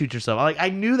 Like, go shoot yourself. I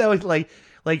knew that was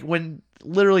like when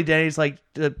literally Danny's like,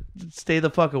 stay the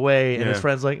fuck away, and his Yeah.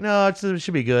 friend's like, no, it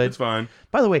should be good. It's fine.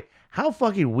 By the way, how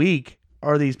fucking weak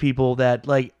are these people that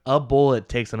like a bullet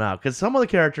takes them out? Because some of the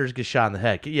characters get shot in the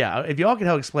head. Yeah, if y'all can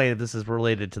help explain if this is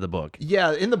related to the book.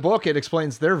 Yeah, in the book, it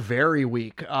explains they're very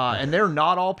weak. And they're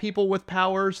not all people with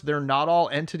powers. They're not all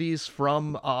entities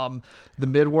from the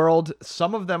midworld.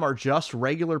 Some of them are just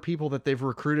regular people that they've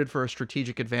recruited for a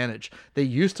strategic advantage. They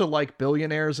used to like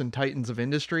billionaires and titans of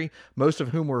industry, most of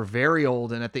whom were very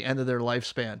old and at the end of their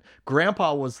lifespan.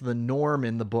 Grandpa was the norm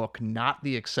in the book, not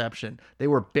the exception. They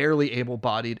were barely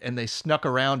able-bodied, and they snuck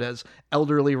around as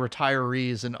elderly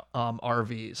retirees in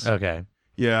RVs. Okay.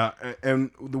 Yeah,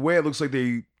 and the way it looks like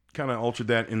they kind of altered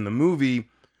that in the movie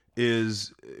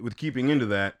is, with keeping into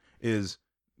that, is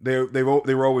they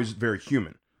were always very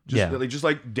human. Just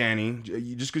like Danny.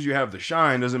 Just because you have the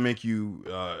shine doesn't make you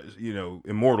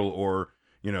immortal or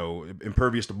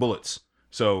impervious to bullets.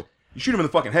 So you shoot them in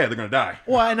the fucking head, they're gonna die.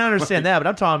 Well, and I understand that, but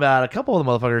I'm talking about a couple of the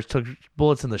motherfuckers took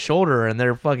bullets in the shoulder and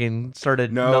they're fucking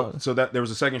started. No, so that there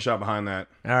was a second shot behind that.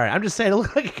 All right, I'm just saying it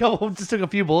looked like a couple just took a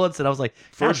few bullets and I was like,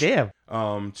 God damn.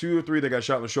 2 or 3 they got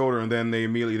shot in the shoulder, and then they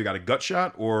immediately either got a gut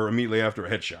shot or immediately after a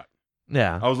headshot.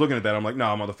 Yeah. I was looking at that. I'm like,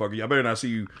 nah, motherfucker, I better not see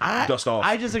you dust off.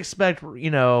 I just expect,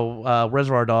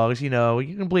 Reservoir Dogs, you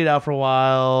can bleed out for a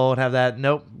while and have that.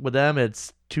 Nope. With them,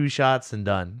 it's 2 shots and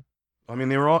done. I mean,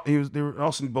 they were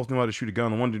also both knew how to shoot a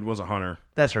gun. The one dude was a hunter.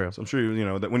 That's true. So I'm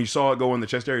sure that when you saw it go in the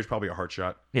chest area, it's probably a heart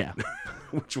shot. Yeah.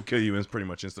 Which will kill you pretty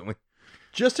much instantly.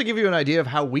 Just to give you an idea of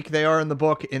how weak they are in the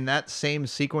book, in that same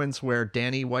sequence where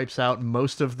Danny wipes out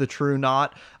most of the True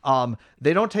Knot,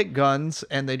 they don't take guns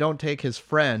and they don't take his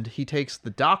friend. He takes the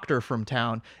doctor from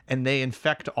town and they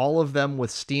infect all of them with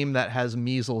steam that has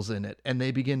measles in it. And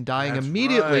they begin dying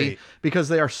immediately right. because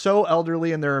they are so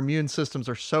elderly and their immune systems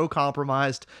are so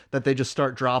compromised that they just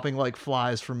start dropping like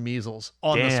flies from measles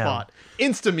on the spot.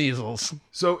 Insta-measles.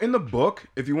 So in the book,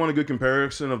 if you want a good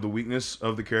comparison of the weakness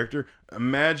of the character,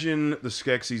 imagine the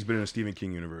Skeksis been in a Stephen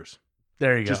King universe.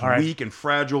 There you go. Just All right. weak and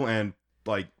fragile and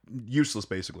like useless,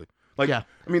 basically. Like, Yeah.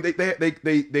 I mean,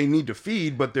 they need to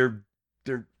feed, but they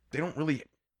don't really.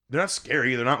 They're not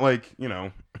scary. They're not like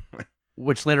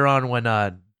Which later on, when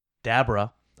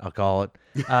Dabra, I'll call it,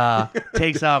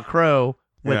 takes out Crow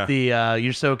with the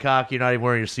 "you're so cocky, you're not even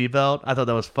wearing your seatbelt." I thought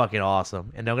that was fucking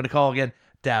awesome, and I'm gonna call again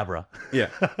Dabra. Yeah,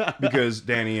 because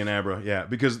Danny and Abra. Yeah,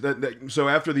 because so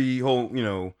after the whole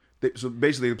so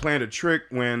basically they planned a trick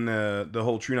when the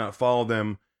whole True Knot followed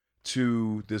them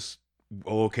to this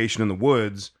location in the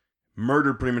woods,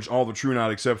 murdered pretty much all the True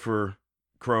Knot except for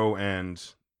Crow and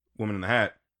Woman in the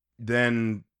Hat.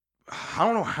 Then I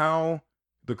don't know how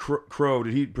the Crow,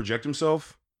 did he project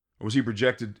himself or was he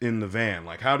projected in the van?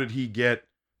 Like, how did he get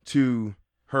to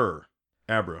her,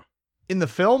 Abra? In the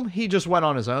film, he just went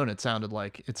on his own, it sounded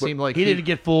like. It seemed like he didn't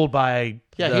get fooled by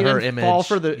he her didn't image. fall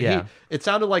for the. Yeah. It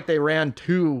sounded like they ran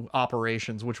 2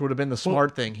 operations, which would have been the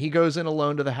smart thing. He goes in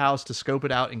alone to the house to scope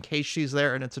it out in case she's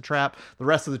there and it's a trap. The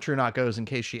rest of the True Knot goes in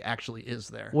case she actually is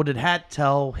there. Well, did Hat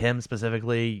tell him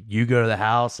specifically, you go to the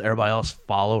house, everybody else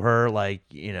follow her? Like,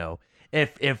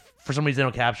 if for some reason they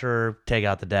don't capture her, take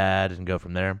out the dad and go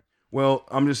from there? Well,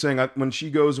 I'm just saying, when she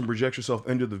goes and projects herself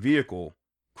into the vehicle,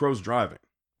 Crow's driving.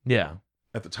 Yeah.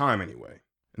 At the time, anyway.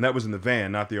 And that was in the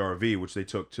van, not the RV, which they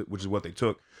took, which is what they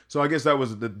took. So I guess that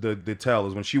was the tell,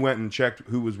 is when she went and checked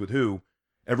who was with who,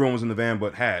 everyone was in the van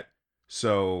but Hat.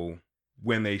 So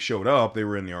when they showed up, they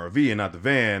were in the RV and not the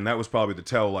van. That was probably the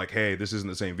tell, like, hey, this isn't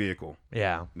the same vehicle.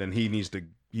 Yeah. Then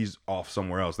he's off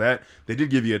somewhere else. That they did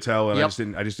give you a tell, and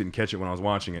I just didn't catch it when I was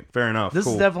watching it. Fair enough. This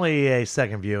cool. is definitely a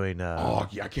second viewing. Oh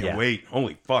yeah, I can't wait.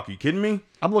 Holy fuck, are you kidding me?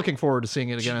 I'm looking forward to seeing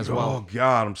it again as well. Oh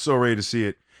god, I'm so ready to see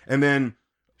it. And then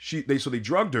they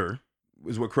drugged her,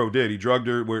 is what Crow did. He drugged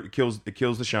her where it kills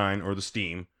the shine or the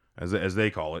steam, as they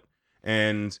call it.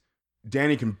 And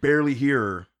Danny can barely hear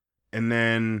her, and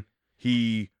then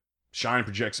Shine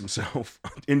projects himself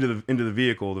into the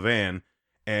vehicle, the van,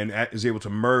 and is able to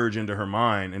merge into her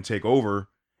mind and take over.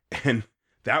 And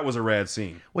that was a rad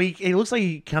scene. Well, it looks like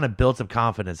he kind of built some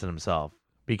confidence in himself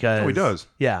because he does.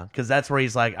 Yeah, because that's where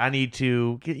he's like, I need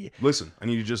to listen. I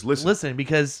need to just listen. Listen,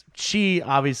 because she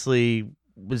obviously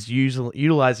was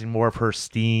utilizing more of her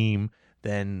steam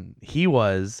than he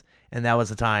was, and that was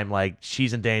the time like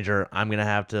she's in danger. I'm gonna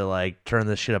have to like turn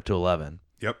this shit up to 11.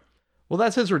 Yep. Well,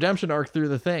 that's his redemption arc through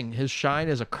the thing. His shine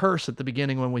is a curse at the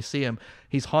beginning when we see him.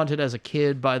 He's haunted as a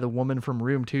kid by the woman from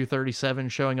room 237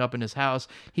 showing up in his house.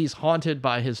 He's haunted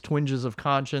by his twinges of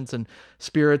conscience and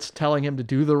spirits telling him to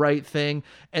do the right thing.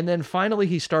 And then finally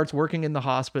he starts working in the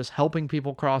hospice, helping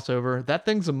people cross over. That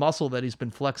thing's a muscle that he's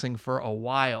been flexing for a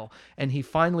while. And he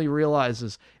finally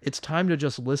realizes it's time to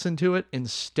just listen to it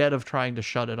instead of trying to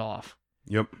shut it off.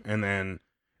 Yep. And then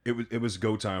it was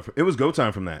go time. It was go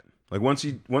time from that. Like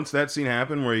once that scene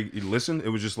happened where he listened, it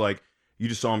was just like you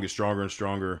just saw him get stronger and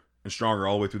stronger and stronger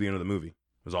all the way through the end of the movie.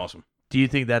 It was awesome. Do you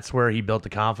think that's where he built the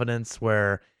confidence,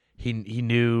 where he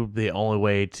knew the only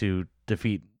way to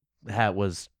defeat Hat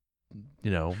was,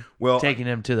 taking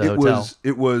him to the hotel?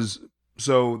 It was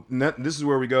so this is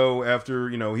where we go after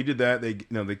he did that.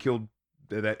 They killed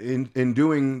that in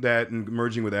doing that and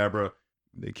merging with Abra.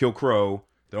 They kill Crow.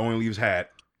 That only leaves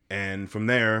Hat, and from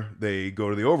there they go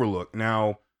to the Overlook.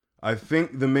 Now, I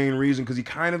think the main reason, because he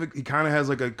kind of has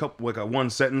like a couple, like a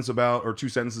 1 sentence about or 2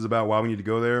 sentences about why we need to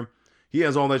go there. He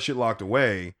has all that shit locked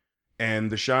away, and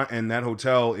that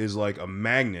hotel is like a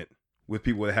magnet with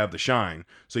people that have the shine.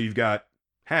 So you've got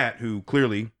Hat, who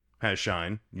clearly has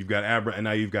shine. You've got Abra, and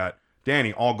now you've got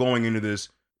Danny, all going into this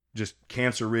just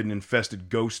cancer-ridden, infested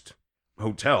ghost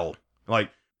hotel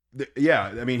Like,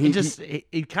 yeah, I mean,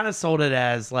 He kind of sold it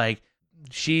as like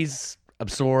she's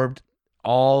absorbed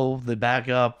all the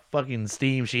backup fucking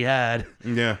steam she had.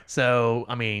 yeah. So,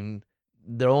 I mean,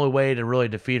 the only way to really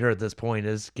defeat her at this point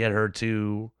is get her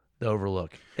to the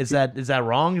Overlook. Is that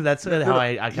wrong? That's how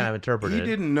I kind of interpret it. He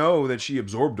didn't know that she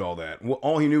absorbed all that. Well,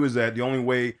 all he knew is that the only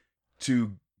way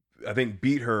to, I think,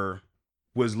 beat her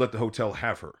was let the hotel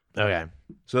have her. Okay.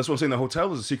 So that's what I'm saying. The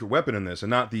hotel is a secret weapon in this,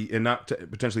 and not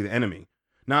potentially the enemy.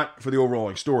 Not for the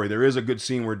overall story. There is a good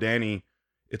scene where Danny,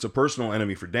 it's a personal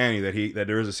enemy for Danny that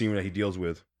there is a scene that he deals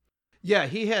with. Yeah,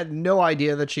 he had no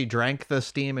idea that she drank the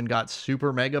steam and got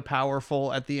super mega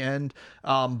powerful at the end.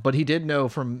 But he did know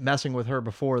from messing with her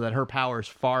before that her powers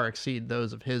far exceed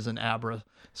those of his and Abra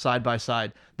side by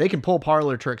side. They can pull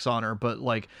parlor tricks on her, but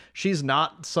like she's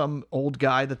not some old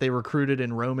guy that they recruited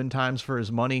in Roman times for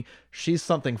his money. She's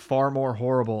something far more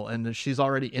horrible, and she's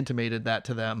already intimated that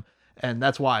to them. And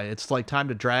that's why it's like time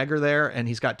to drag her there. And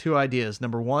he's got two ideas.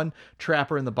 Number one,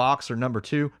 trap her in the box, or number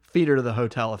two, feed her to the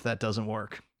hotel if that doesn't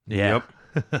work. Yeah.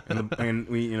 Yep. and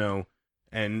we,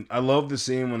 and I love the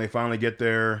scene when they finally get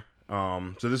there.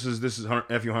 So this is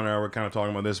F.U. Hunter. We're kind of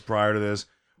talking about this prior to this.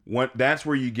 That's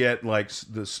where you get like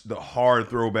the hard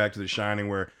throwback to The Shining,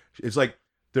 where it's like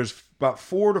there's about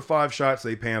 4 to 5 shots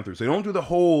they pan through. So they don't do the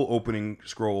whole opening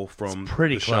scroll from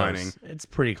The Shining. It's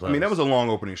pretty close. I mean, that was a long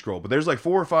opening scroll, but there's like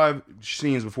 4 or 5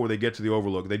 scenes before they get to the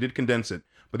Overlook. They did condense it,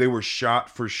 but they were shot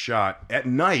for shot at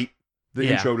night. The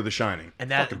intro to The Shining,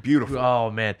 and that fucking beautiful. Oh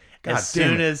man! God as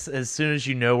soon as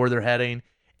you know where they're heading,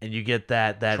 and you get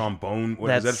that trombone.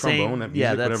 Is that trombone? That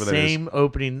music, that same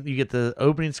opening. You get the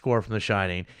opening score from The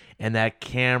Shining, and that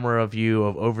camera view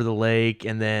of over the lake,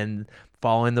 and then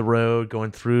following the road,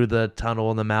 going through the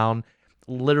tunnel in the mountain.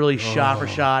 Literally shot for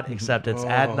shot, except it's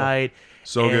at night.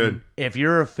 So good. If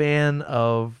you're a fan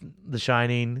of The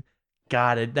Shining,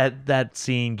 God, that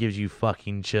scene gives you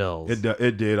fucking chills.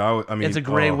 It did. I mean, it's a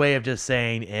great way of just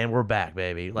saying, and we're back,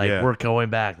 baby. Like, we're going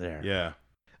back there. Yeah.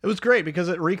 It was great because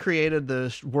it recreated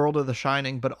the world of The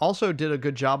Shining, but also did a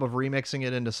good job of remixing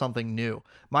it into something new.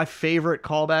 My favorite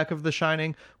callback of The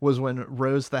Shining was when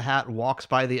Rose the Hat walks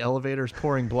by the elevators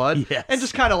pouring blood Yes. and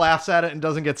just kind of laughs at it and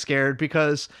doesn't get scared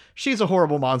because she's a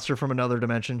horrible monster from another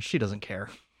dimension. She doesn't care.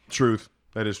 Truth.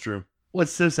 That is true.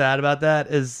 What's so sad about that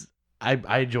is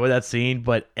I enjoy that scene,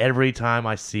 but every time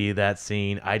I see that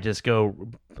scene, I just go,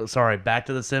 back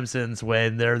to The Simpsons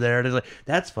when they're there. And it's like,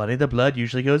 that's funny. The blood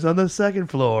usually goes on the second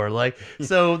floor. Like,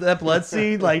 so that blood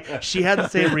scene, like, she had the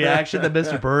same reaction that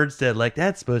Mr. Burns did. Like,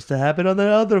 that's supposed to happen on the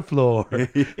other floor.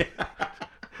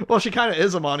 Well, she kind of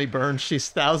is Amani Burns. She's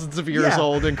thousands of years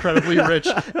old, incredibly rich,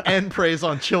 and preys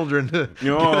on children to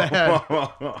get ahead.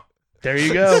 There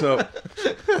you go. So,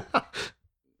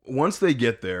 once they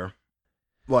get there,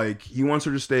 like, he wants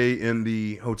her to stay in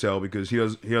the hotel because he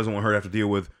doesn't want her to have to deal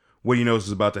with what he knows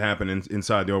is about to happen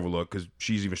inside the Overlook because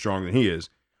she's even stronger than he is.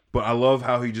 But I love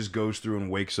how he just goes through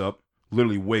and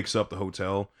literally wakes up the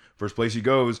hotel. First place he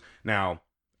goes. Now,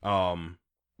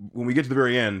 when we get to the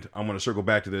very end, I'm going to circle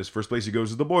back to this. First place he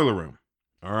goes is the boiler room.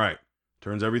 All right.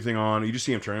 Turns everything on. You just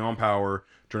see him turning on power,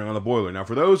 turning on the boiler. Now,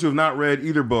 for those who have not read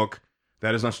either book,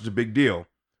 that is not such a big deal.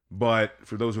 But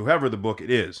for those who have read the book,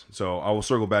 it is. So I will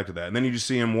circle back to that. And then you just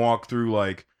see him walk through,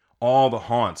 like, all the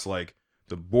haunts, like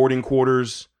the boarding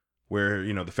quarters where,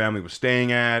 the family was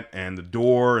staying at, and the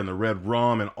door and the red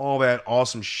rum and all that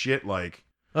awesome shit. Like,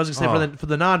 I was going to say, for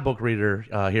the non-book reader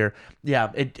here,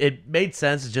 it made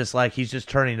sense. It's just like he's just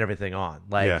turning everything on.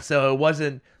 Like, so it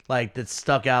wasn't like that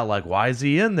stuck out like, why is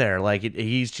he in there? Like,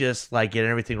 he's just like getting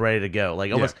everything ready to go.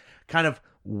 Like, almost kind of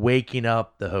waking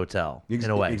up the hotel in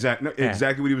a way.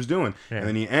 Exactly what he was doing. Yeah. And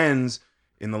then he ends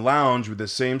in the lounge with the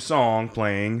same song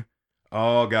playing.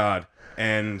 Oh, God.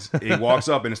 And he walks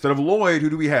up, and instead of Lloyd, who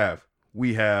do we have?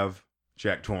 We have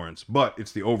Jack Torrance. But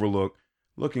it's the Overlook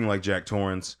looking like Jack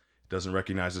Torrance. Doesn't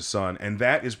recognize his son. And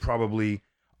that is probably,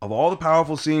 of all the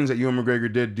powerful scenes that Ewan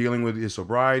McGregor did dealing with his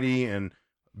sobriety and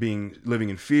living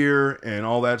in fear and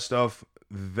all that stuff,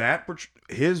 that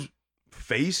his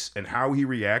face and how he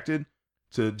reacted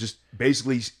to just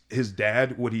basically his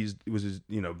dad,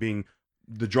 being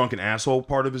the drunken asshole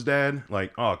part of his dad.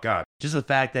 Like, oh, God. Just the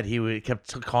fact that he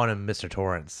kept calling him Mr.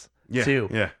 Torrance, too.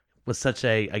 Yeah. Was such just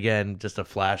a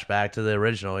flashback to the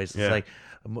original. He's just like,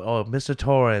 oh, Mr.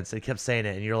 Torrance. They kept saying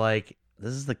it. And you're like,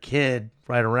 this is the kid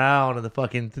right around. And the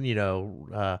fucking,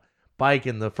 bike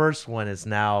in the first one is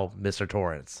now Mr.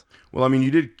 Torrance. Well, I mean,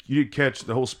 you did catch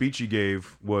the whole speech he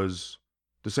gave was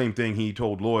the same thing he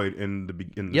told Lloyd in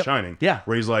The Shining. Yeah.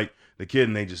 Where he's like, the kid,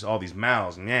 and they just, all these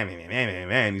mouths, and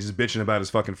he's just bitching about his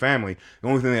fucking family. The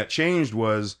only thing that changed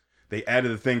was they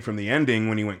added the thing from the ending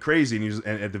when he went crazy, and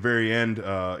at the very end,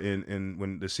 in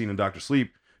when the scene in Doctor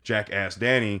Sleep, Jack asked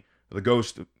Danny, the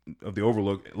ghost of the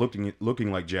Overlook,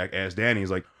 looking like Jack, asked Danny,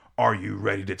 he's like, "Are you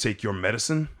ready to take your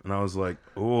medicine?" And I was like,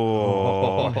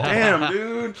 "Oh, damn,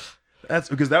 dude." That's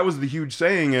because that was the huge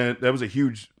saying, and that was a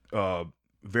huge,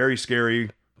 very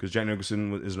scary, because Jack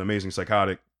Nicholson is an amazing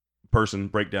psychotic person,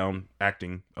 breakdown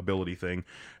acting ability thing.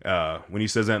 When he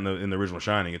says that in the original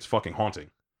Shining, it's fucking haunting.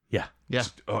 Yeah.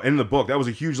 In the book, that was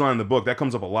a huge line in the book. That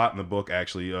comes up a lot in the book,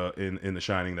 actually. In the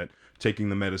Shining, that taking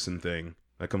the medicine thing,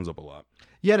 that comes up a lot.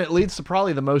 Yet it leads to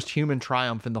probably the most human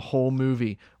triumph in the whole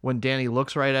movie when Danny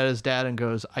looks right at his dad and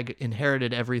goes, "I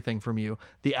inherited everything from you,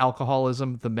 the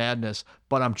alcoholism, the madness,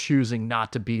 but I'm choosing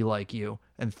not to be like you,"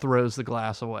 and throws the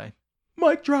glass away.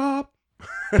 Mic drop.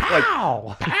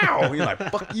 Pow! Pow! You're like,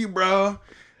 "Fuck you, bro."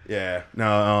 Yeah.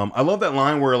 No, I love that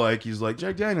line where like he's like,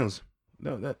 "Jack Daniels."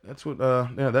 No, that's what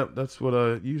that's what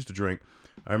I used to drink.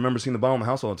 I remember seeing the bottle in the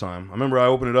house all the time. I remember I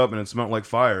opened it up and it smelled like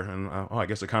fire, and I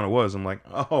guess it kind of was. I'm like,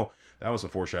 oh, that was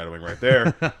some foreshadowing right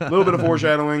there. A little bit of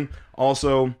foreshadowing.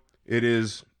 Also, it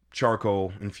is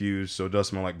charcoal infused, so it does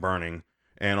smell like burning.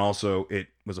 And also, it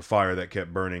was a fire that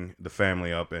kept burning the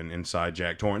family up and inside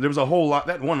Jack Torrance. There was a whole lot.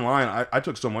 That one line, I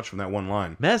took so much from that one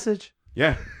line. Message.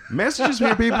 Yeah, messages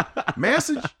here, people.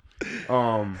 Message.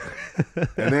 And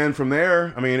then from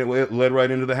there, I mean, it led right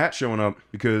into the hat showing up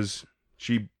because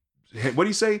what do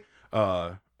you say?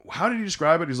 How did he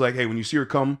describe it? He's like, "Hey, when you see her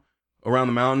come around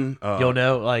the mountain, You'll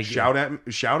know, like, shout at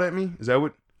me." Is that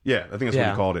what? Yeah, I think that's what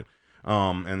he called it.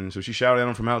 And so she shouted at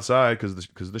him from outside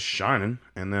because the Shining,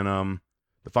 and then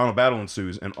the final battle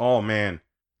ensues, and oh man,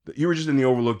 you were just in the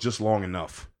Overlook just long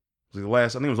enough. It was the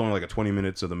last, I think it was only like 20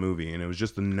 minutes of the movie, and it was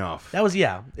just enough. That was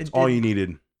all you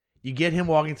needed. You get him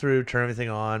walking through, turn everything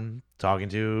on, talking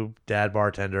to dad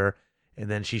bartender, and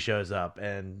then she shows up,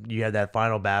 and you had that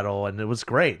final battle, and it was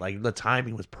great. Like, the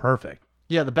timing was perfect.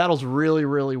 Yeah, the battle's really,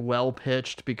 really well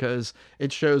pitched because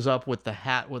it shows up with the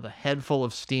hat with a head full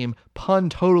of steam, pun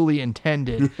totally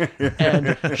intended.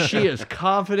 And she is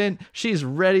confident. She's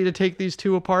ready to take these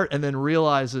two apart, and then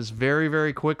realizes very,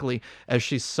 very quickly as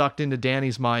she's sucked into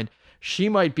Danny's mind, she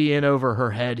might be in over her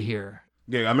head here.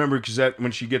 Yeah, I remember because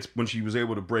when she was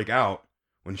able to break out,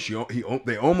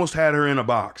 they almost had her in a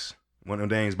box, one of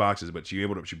Danny's boxes, but she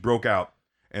broke out,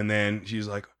 and then she's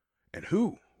like, "And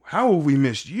who? How have we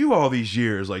missed you all these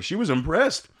years?" Like, she was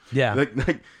impressed. Yeah.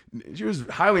 Like she was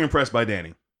highly impressed by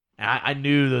Danny. I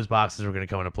knew those boxes were going to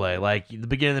come into play. Like, the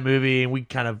beginning of the movie, and we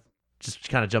kind of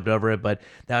jumped over it, but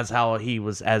that's how he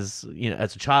was, as a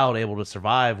child, able to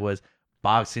survive, was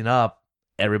boxing up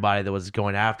everybody that was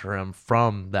going after him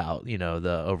from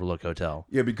the Overlook Hotel.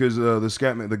 Yeah, because the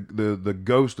Scatman, the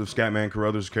ghost of Scatman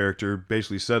Carruthers' character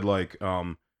basically said, like,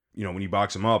 when you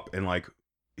box him up, and like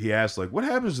he asked, like, what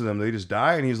happens to them? They just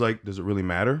die? And he's like, does it really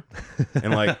matter?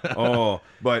 And like, oh,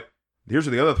 but here's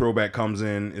where the other throwback comes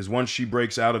in, is once she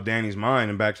breaks out of Danny's mind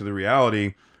and back to the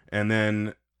reality, and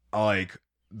then like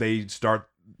they start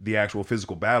the actual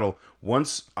physical battle.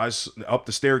 Once up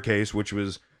the staircase, which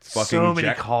was fucking so many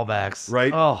callbacks,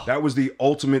 right? Oh, that was the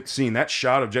ultimate scene. That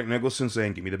shot of Jack Nicholson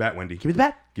saying, "Give me the bat, Wendy. Give me the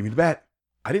bat. Give me the bat.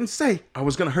 I didn't say I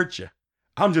was gonna hurt you.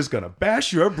 I'm just gonna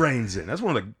bash your brains in." That's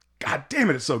one of the, God damn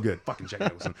it, it's so good. Fucking Jack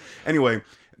Nicholson. Anyway,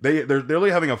 they're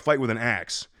really having a fight with an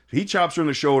axe. He chops her in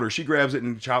the shoulder. She grabs it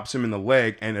and chops him in the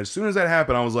leg. And as soon as that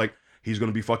happened, I was like, he's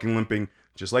gonna be fucking limping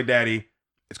just like Daddy.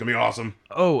 It's gonna be awesome.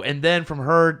 Oh, and then from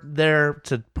her there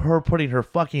to her putting her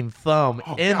fucking thumb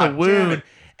in God the wound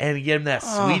and getting that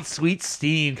sweet, sweet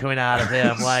steam coming out of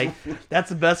him. Like, that's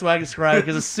the best way I can describe it.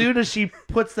 Because as soon as she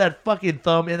puts that fucking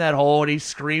thumb in that hole and he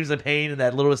screams in pain and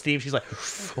that little steam, she's like,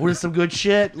 "Oh, this is some good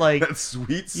shit." Like, that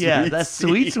sweet, that's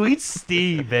sweet, sweet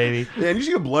steam, baby. Yeah, and you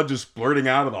see the blood just splurting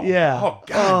out of the hole. Yeah. Oh,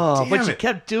 God damn but she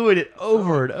kept doing it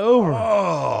over and over.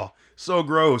 Oh, so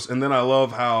gross. And then I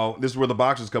love how this is where the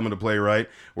boxes come into play, right?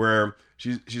 Where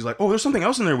she's like, "Oh, there's something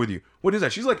else in there with you. What is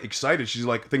that?" She's like excited. She's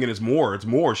like thinking it's more.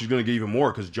 She's gonna get even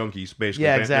more because Junkie's basically.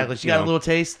 Yeah, exactly. She got a little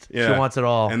taste. Yeah. She wants it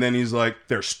all. And then he's like,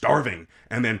 "They're starving."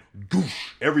 And then goosh,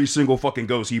 every single fucking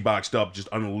ghost he boxed up just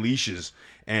unleashes.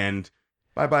 And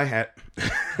bye-bye, hat.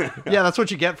 Yeah, that's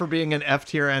what you get for being an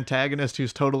F-tier antagonist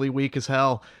who's totally weak as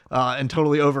hell and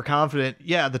totally overconfident.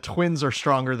 Yeah, the twins are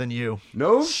stronger than you.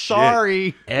 No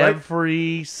Sorry.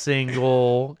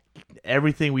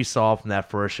 Everything we saw from that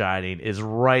first Shining is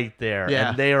right there. Yeah.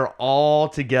 And they are all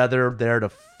together there to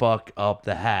fuck up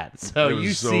the hat. So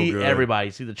you see good. everybody.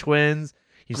 You see the twins.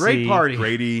 You Great see party.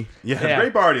 Grady. Yeah,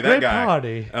 great party. That great guy.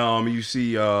 Party. You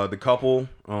see the couple.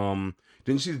 Didn't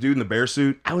you see the dude in the bear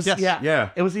suit? Yeah.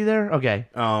 It was he there? Okay.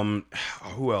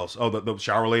 Who else? Oh, the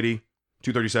shower lady,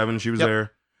 237. She was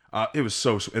there. It was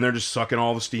and they're just sucking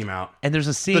all the steam out. And there's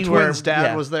a scene The where twins'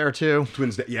 dad was there too.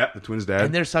 The twins' dad.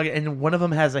 and they're sucking, and one of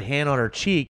them has a hand on her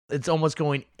cheek. It's almost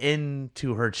going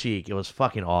into her cheek. It was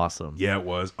fucking awesome. Yeah, it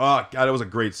was. Oh god, it was a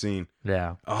great scene.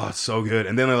 Yeah. Oh, it's so good.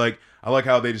 And then I like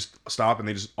how they just stop and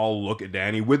they just all look at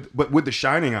Danny with the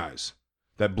shining eyes,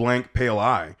 that blank pale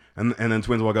eye, and then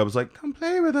twins walk up. It's like, come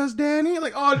play with us, Danny.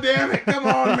 Like, oh damn it, come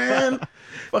on, man,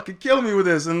 fucking kill me with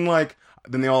this. And like,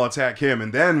 then they all attack him.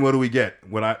 And then what do we get?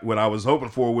 What I was hoping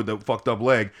for with the fucked up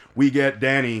leg, we get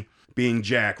Danny being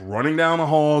Jack running down the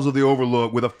halls of the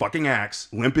Overlook with a fucking axe,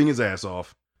 limping his ass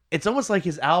off. It's almost like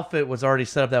his outfit was already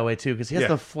set up that way too, because he has Yeah.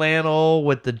 the flannel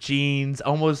with the jeans,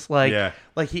 almost like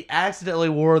he accidentally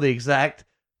wore the exact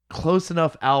close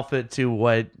enough outfit to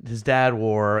what his dad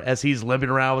wore as he's limping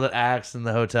around with an axe in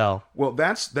the hotel. Well,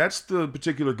 that's the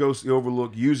particular ghost the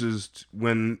Overlook uses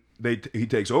when he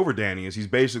takes over Danny, is he's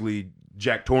basically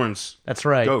Jack Torrance That's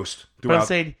right. ghost But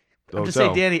throughout. I'm just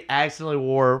saying Danny accidentally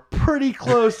wore pretty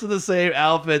close to the same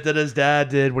outfit that his dad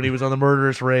did when he was on the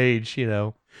murderous rage, you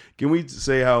know. Can we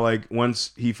say how, like,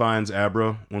 once he finds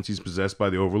Abra, once he's possessed by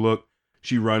the Overlook,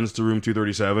 she runs to room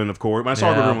 237, of course. When I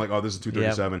saw the room, like, oh, this is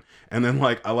 237. Yep. And then,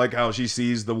 like, I like how she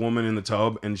sees the woman in the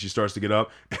tub and she starts to get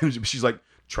up and she's like,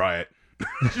 try it.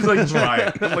 She's like, try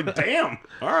it. I'm like, damn.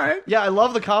 All right. Yeah, I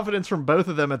love the confidence from both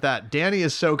of them at that. Danny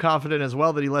is so confident as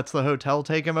well that he lets the hotel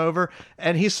take him over,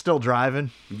 and he's still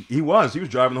driving. He was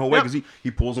driving the whole way because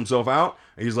he pulls himself out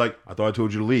and he's like, I thought I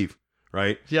told you to leave.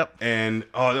 Right? Yep. And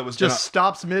that was just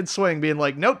stops mid-swing being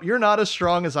like, nope, you're not as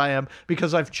strong as I am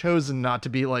because I've chosen not to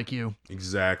be like you.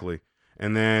 Exactly.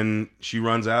 And then she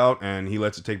runs out and he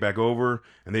lets it take back over.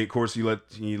 And they, of course, he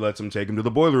lets him take him to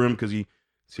the boiler room because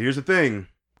so here's the thing.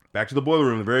 Back to the boiler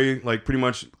room, the very, like, pretty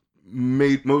much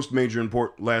last major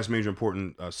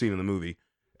important scene in the movie.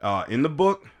 In the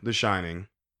book, The Shining,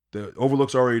 the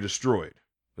Overlook's already destroyed,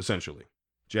 essentially.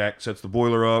 Jack sets the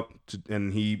boiler up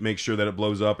and he makes sure that it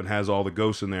blows up and has all the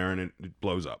ghosts in there and it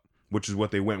blows up, which is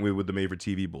what they went with the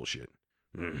made-for-TV bullshit.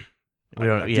 I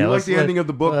do like the ending of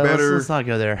the book better. Let's not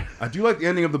go there. I do like the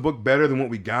ending of the book better than what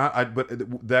we got, but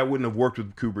that wouldn't have worked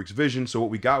with Kubrick's vision, so what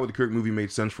we got with the Kubrick movie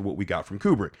made sense for what we got from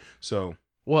Kubrick. So...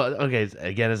 Well, okay,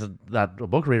 again, as not a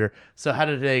book reader, so how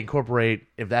did they incorporate,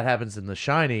 if that happens in The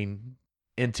Shining,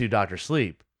 into Dr.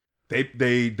 Sleep?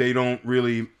 They don't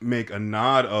really make a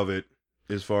nod of it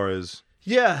as far as...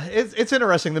 Yeah, it's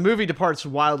interesting. The movie departs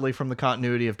wildly from the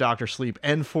continuity of Dr. Sleep,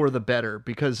 and for the better,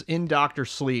 because in Dr.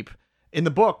 Sleep, in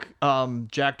the book,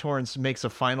 Jack Torrance makes a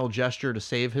final gesture to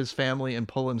save his family and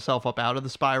pull himself up out of the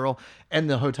spiral, and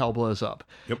the hotel blows up.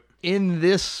 Yep.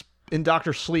 In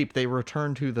Dr. Sleep, they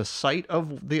return to the site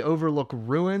of the Overlook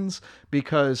ruins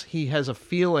because he has a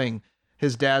feeling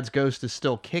his dad's ghost is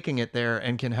still kicking it there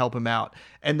and can help him out.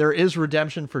 And there is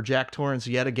redemption for Jack Torrance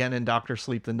yet again in Dr.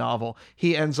 Sleep, the novel.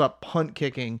 He ends up punt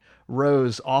kicking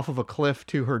Rose off of a cliff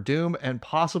to her doom and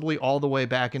possibly all the way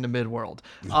back into Midworld.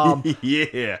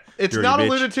 Yeah. It's not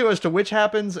alluded to as to which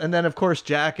happens. And then, of course,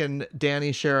 Jack and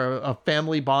Danny share a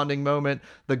family bonding moment.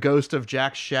 The ghost of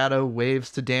Jack's shadow waves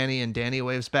to Danny and Danny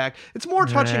waves back. It's more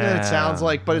touching than it sounds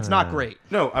like, but it's not great.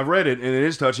 No, I've read it and it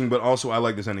is touching, but also I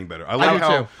like this ending better. I do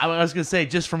how too. I was going to say,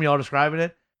 just from y'all describing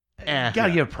it,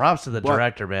 gotta give props to the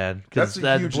director, man. That's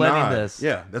a huge nod.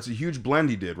 Yeah, that's a huge blend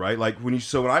he did, right? Like when I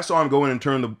saw him go in and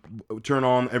turn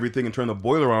on everything and turn the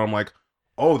boiler on, I'm like,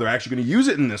 oh, they're actually going to use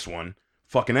it in this one.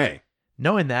 Fucking A.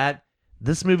 Knowing that,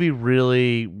 this movie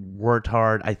really worked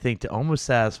hard, I think, to almost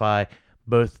satisfy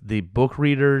both the book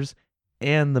readers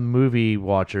and the movie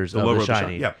watchers of The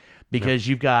Shining. Yeah. Because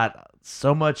you've got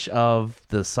so much of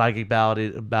the psychic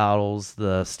battles,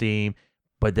 the steam,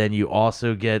 but then you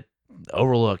also get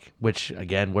Overlook, which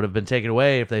again would have been taken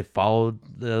away if they followed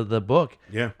the book.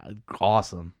 Yeah.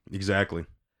 Awesome. Exactly.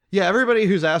 Yeah, everybody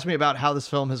who's asked me about how this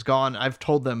film has gone, I've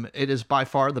told them it is by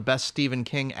far the best Stephen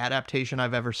King adaptation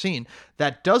I've ever seen.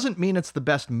 That doesn't mean it's the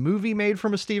best movie made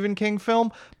from a Stephen King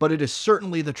film, but it is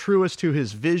certainly the truest to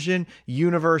his vision,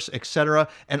 universe, etc.,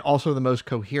 and also the most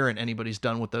coherent anybody's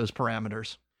done with those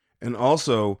parameters. And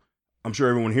also, I'm sure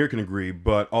everyone here can agree,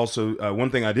 but also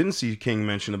one thing I didn't see King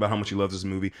mention about how much he loves this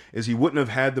movie is he wouldn't have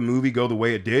had the movie go the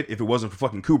way it did if it wasn't for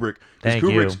fucking Kubrick. Because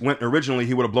Kubrick went originally,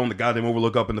 he would have blown the goddamn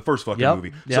Overlook up in the first fucking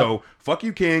movie. Yep. So, fuck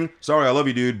you, King. Sorry, I love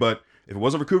you, dude, but if it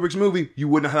wasn't for Kubrick's movie, you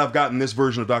wouldn't have gotten this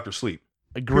version of Dr. Sleep.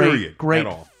 A great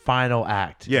final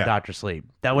act in Dr. Sleep.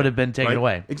 That would have been taken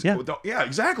away. Yeah,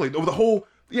 exactly. The whole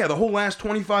last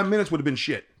 25 minutes would have been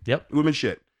shit. Yep. It would have been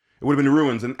shit. It would have been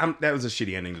ruins, and that was a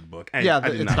shitty ending to the book. It's not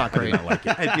great.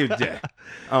 I did not like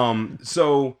it.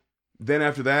 So then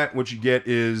after that, what you get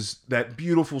is that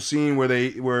beautiful scene where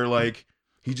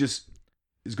he just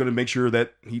is going to make sure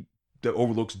that he the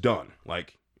Overlook's done.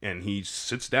 Like, and he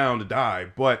sits down to die,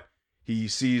 but he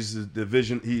sees the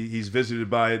vision. He's visited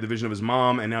by the vision of his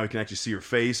mom, and now he can actually see her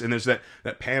face. And there's that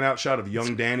pan out shot of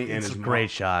young Danny and It's his a mom. great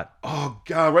shot. Oh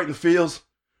God, right in the fields,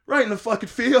 right in the fucking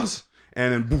fields,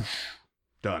 and then boosh,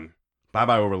 done. Bye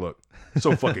bye Overlook.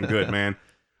 So fucking good, man.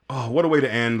 Oh, what a way to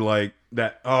end like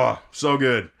that. Oh, so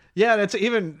good. Yeah, and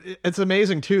it's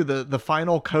amazing too, the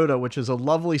final coda, which is a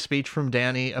lovely speech from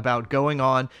Danny about going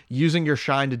on, using your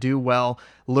shine to do well,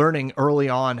 learning early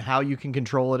on how you can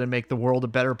control it and make the world a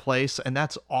better place, and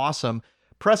that's awesome.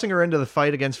 Pressing her into the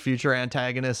fight against future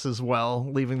antagonists as well,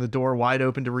 leaving the door wide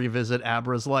open to revisit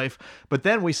Abra's life. But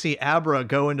then we see Abra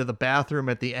go into the bathroom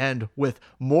at the end with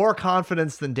more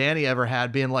confidence than Danny ever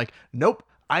had, being like, nope,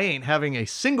 I ain't having a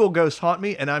single ghost haunt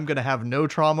me, and I'm going to have no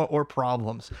trauma or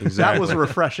problems. Exactly. That was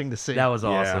refreshing to see. That was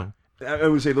awesome. Yeah. I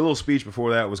would say the little speech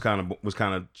before that was kind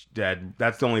of dead.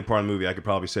 That's the only part of the movie I could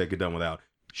probably say I could done without.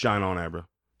 Shine on, Abra.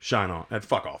 Shine on. And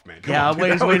fuck off, man. Come Yeah, on, I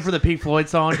dude. was waiting for the Pink Floyd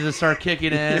song to just start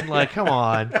kicking in. Like, come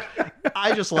on.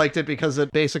 I just liked it because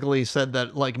it basically said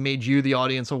that, like, made you, the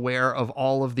audience, aware of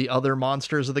all of the other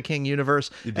monsters of the King universe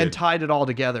and tied it all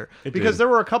together. Because there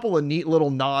were a couple of neat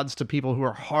little nods to people who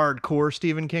are hardcore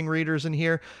Stephen King readers in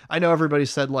here. I know everybody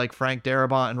said, like, Frank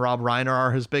Darabont and Rob Reiner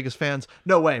are his biggest fans.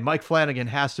 No way. Mike Flanagan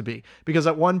has to be. Because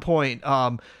at one point,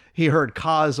 he heard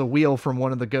cause a wheel from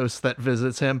one of the ghosts that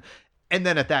visits him. And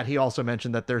then at that, he also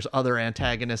mentioned that there's other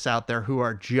antagonists out there who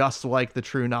are just like the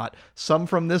True Knot. Some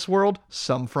from this world,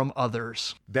 some from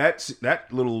others. That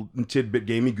little tidbit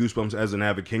gave me goosebumps as an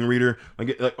avid King reader.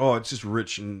 Like oh, it's just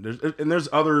rich, and there's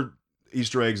other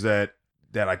Easter eggs that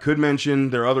I could mention.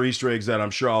 There are other Easter eggs that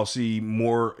I'm sure I'll see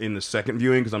more in the second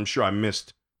viewing because I'm sure I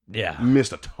missed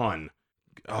a ton.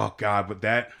 Oh God, but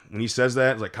that when he says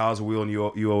that, it's like cause a wheel and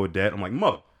you owe a debt. I'm like,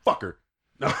 motherfucker.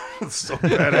 It's so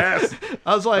badass.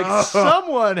 I was like,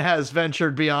 someone has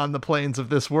ventured beyond the plains of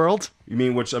this world. You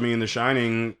mean The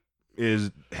Shining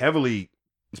is heavily,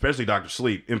 especially Dr.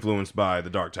 Sleep, influenced by The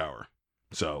Dark Tower.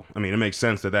 So, I mean, it makes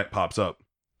sense that pops up.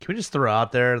 Can we just throw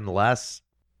out there in the last,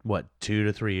 2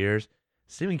 to 3 years,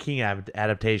 Stephen King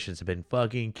adaptations have been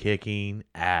fucking kicking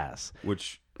ass.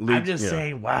 I'm just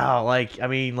saying, wow. Like, I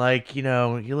mean, like, you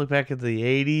look back at the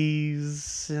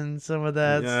 80s and some of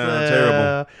that stuff.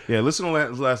 Terrible. Yeah, listen to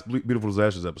last Beautiful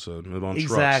Disasters episode. It was on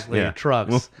exactly,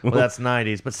 trucks. Well, that's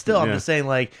 90s. But still, I'm just saying,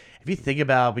 like, if you think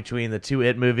about between the two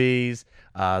It movies,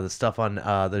 the stuff on the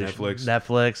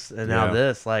Netflix and now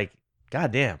this, like,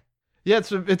 goddamn. Yeah,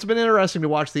 it's been interesting to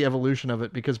watch the evolution of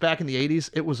it because back in the 80s,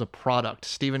 it was a product.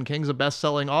 Stephen King's a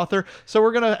best-selling author, so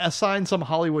we're going to assign some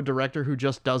Hollywood director who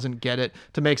just doesn't get it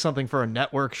to make something for a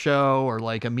network show or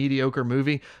like a mediocre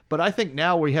movie. But I think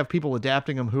now we have people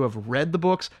adapting them who have read the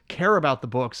books, care about the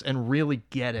books, and really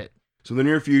get it. So in the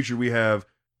near future, we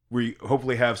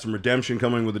hopefully have some redemption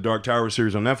coming with the Dark Tower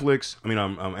series on Netflix. I mean,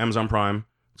 on Amazon Prime.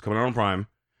 It's coming out on Prime.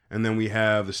 And then we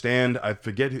have The Stand. I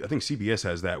think CBS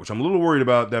has that, which I'm a little worried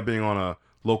about that being on a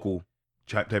local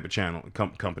type of channel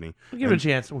company. We'll give it a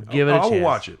chance. I'll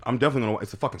watch it. I'm definitely going to watch it.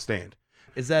 It's The Fucking Stand.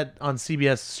 Is that on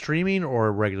CBS streaming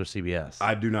or regular CBS?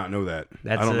 I do not know that.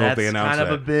 I don't know if they announced that.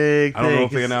 Kind of a big thing. I don't know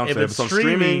if they announced that. If it's on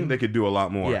streaming, they could do a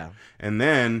lot more. Yeah. And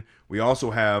then we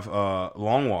also have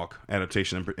Long Walk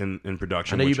adaptation in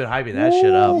production. I know you've been hyping that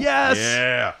shit up. Yes!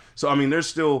 Yeah. So, I mean, there's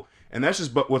still... And that's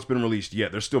just what's been released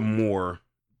yet. There's still more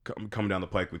coming down the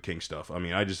pike with King stuff. I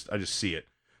mean, I just see it.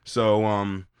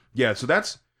 So yeah, so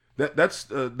that's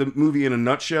the movie in a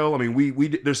nutshell. I mean, we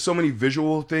there's so many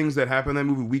visual things that happen in that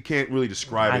movie we can't really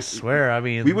describe it. I swear, I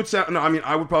mean,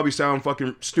 I would probably sound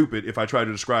fucking stupid if I tried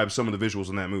to describe some of the visuals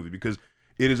in that movie because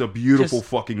it is a beautiful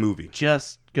fucking movie.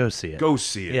 Just go see it. Go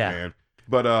see it, man.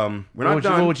 But we're not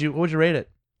done. What would you rate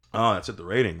it? Oh, that's at the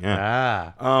rating.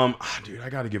 Yeah. Dude, I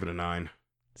got to give it a 9.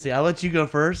 See, I'll let you go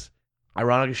first.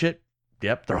 Ironic as shit.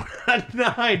 Yep, throw it at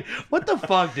 9. What the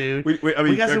fuck, dude? We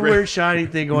got some weird shiny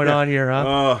thing going on here,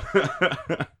 huh?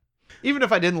 Even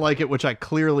if I didn't like it, which I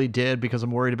clearly did because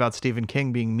I'm worried about Stephen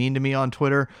King being mean to me on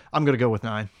Twitter, I'm going to go with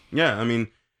 9. Yeah, I mean,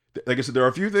 like I said, there are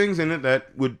a few things in it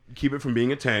that would keep it from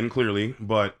being a 10, clearly,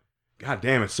 but god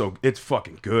damn, it's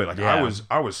fucking good. Like I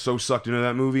was so sucked into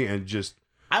that movie and just...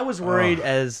 I was worried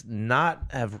as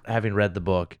not having read the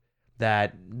book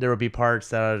that there would be parts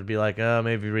that I would be like, oh,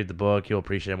 maybe if you read the book, you'll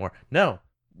appreciate it more. No,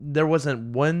 there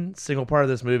wasn't one single part of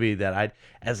this movie that I,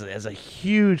 as a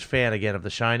huge fan again of The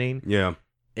Shining,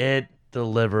 it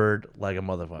delivered like a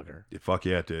motherfucker. Fuck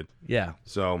yeah, it did. Yeah.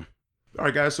 So, all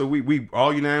right, guys. So we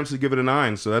all unanimously give it a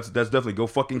 9. So that's definitely go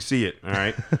fucking see it. All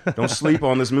right, don't sleep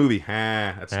on this movie.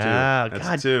 That's 2.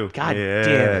 That's 2. God yeah,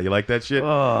 damn it. You like that shit?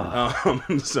 Oh.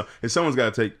 So if someone's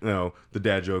got to take the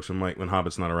dad jokes from Mike when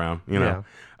Hobbit's not around,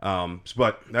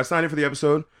 But that's not it for the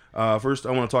episode. First,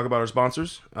 I want to talk about our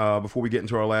sponsors before we get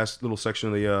into our last little section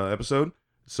of the episode.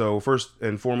 So first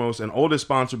and foremost, and oldest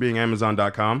sponsor being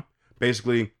Amazon.com.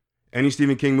 Basically, any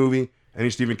Stephen King movie, any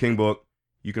Stephen King book,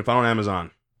 you can find on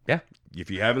Amazon. Yeah.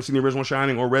 If you haven't seen the original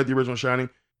Shining or read the original Shining,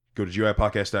 go to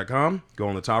GUIPodcast.com, go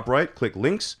on the top right, click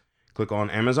links, click on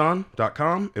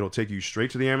Amazon.com. It'll take you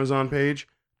straight to the Amazon page,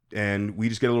 and we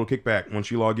just get a little kickback.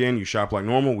 Once you log in, you shop like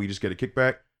normal, we just get a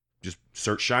kickback. Just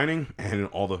search Shining, and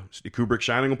all the Kubrick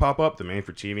Shining will pop up. The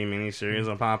made-for-TV miniseries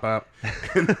will pop up.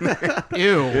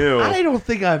 Ew. I don't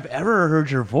think I've ever heard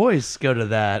your voice go to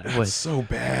that. That's so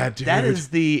bad, dude. That is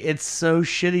it's so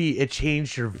shitty. It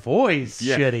changed your voice.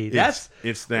 Shitty.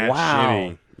 It's that wow.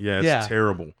 shitty. Yeah, it's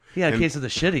terrible. Yeah, in case of the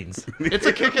shittings. It's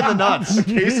a kick in the nuts. In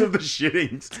case of the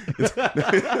shittings.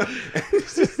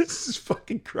 This is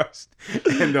fucking crust.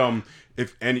 And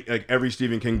if any every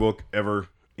Stephen King book ever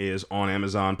is on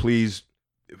Amazon, please.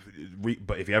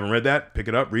 But if you haven't read that, pick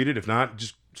it up, read it. If not,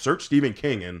 just search Stephen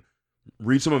King and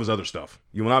read some of his other stuff.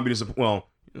 You will not be disappointed. Well,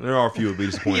 there are a few you'll be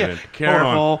disappointed in.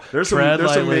 Careful. There's some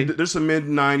mid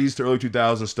 90s to early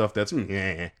 2000s stuff that's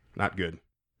not good.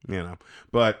 You know.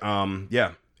 But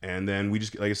yeah. And then we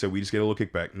just, like I said, we just get a little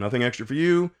kickback. Nothing extra for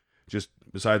you, just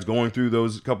besides going through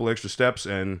those couple extra steps,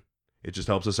 and it just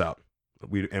helps us out.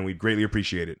 We greatly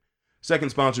appreciate it. Second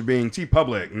sponsor being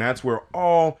TeePublic, and that's where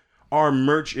all our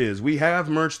merch is. We have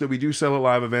merch that we do sell at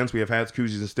live events. We have hats,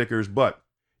 koozies, and stickers, but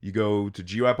you go to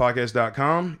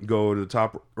GUIPodcast.com, go to the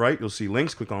top right, you'll see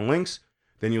links, click on links,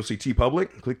 then you'll see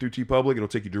TeePublic, click through TeePublic, it'll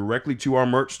take you directly to our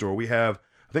merch store. We have,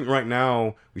 I think right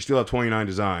now, we still have 29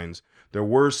 designs. There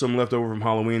were some left over from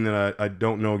Halloween that I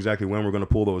don't know exactly when we're going to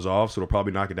pull those off, so it'll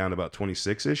probably knock it down to about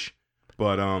 26-ish.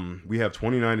 But we have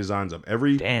 29 designs up.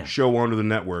 Every show under the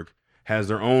network has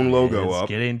their own logo up.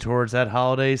 Getting towards that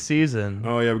holiday season.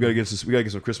 Oh yeah, we gotta get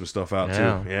some Christmas stuff out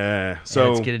too. Yeah.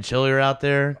 So it's getting chillier out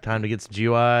there. Time to get some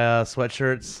GUI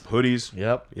sweatshirts, hoodies.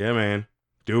 Yep. Yeah, man.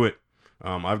 Do it.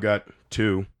 I've got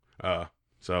 2.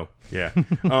 So yeah.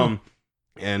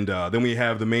 And then we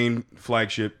have the main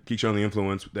flagship, Geek Show the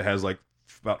Influence, that has like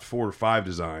about 4 or 5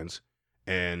 designs.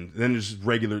 And then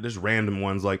there's random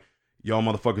ones like, y'all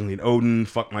motherfuckers need Odin,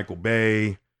 fuck Michael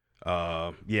Bay.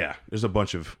 Yeah, there's a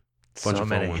bunch of so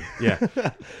many. Fun ones.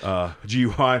 Yeah.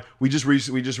 GUI. We just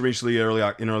recently,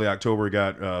 in early October,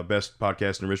 got Best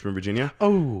Podcast in Richmond, Virginia.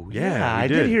 Oh, yeah. I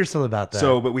did hear something about that.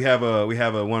 So, but we have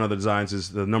one of the designs is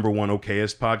the number 1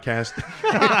 okayest podcast.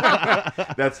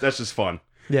 That's just fun.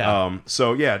 Yeah.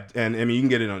 So yeah, and I mean you can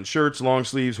get it on shirts, long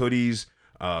sleeves, hoodies,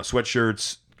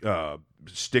 sweatshirts,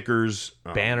 stickers,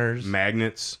 banners,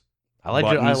 magnets. I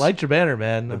liked your banner,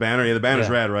 man. The banner's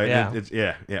rad, right?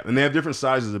 Yeah. Yeah. And they have different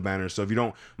sizes of banners. So if you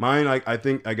don't mine, I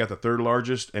think I got the 3rd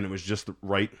largest, and it was just the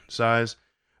right size.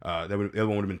 The other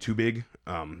one would have been too big.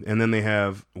 And then they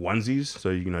have onesies, so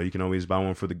you can always buy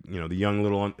one for the the young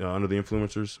little under the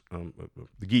influencers,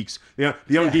 the geeks, the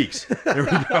young geeks. There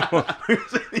we go.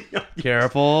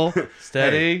 Careful,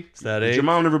 steady. Did your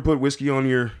mom never put whiskey on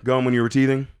your gum when you were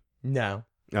teething? No.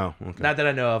 Oh, okay. Not that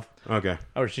I know of. Okay.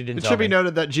 Or she didn't. It should be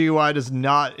noted that GUI does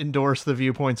not endorse the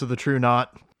viewpoints of the True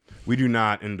Knot. We do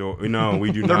not endorse. No,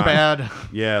 we do They're not. They're bad.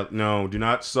 Yeah, no, do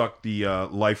not suck the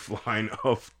lifeline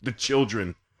of the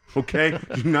children. Okay,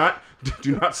 do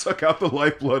not suck out the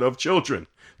lifeblood of children.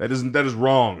 That is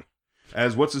wrong.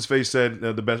 As what's his face said,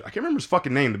 the best. I can't remember his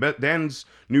fucking name. Dan's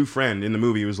new friend in the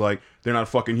movie was like, "They're not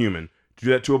fucking human. Do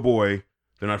that to a boy,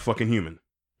 they're not fucking human."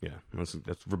 Yeah, that's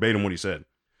verbatim what he said.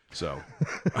 So,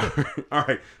 all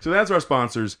right. So that's our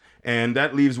sponsors, and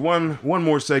that leaves one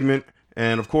more segment,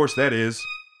 and of course that is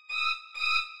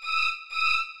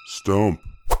Stump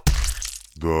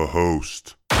the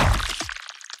Host.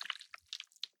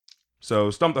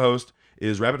 So Stump the Host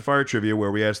is rapid fire trivia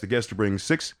where we ask the guest to bring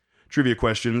 6 trivia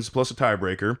questions plus a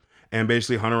tiebreaker, and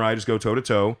basically Hunter and I just go toe to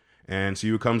toe and see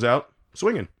who comes out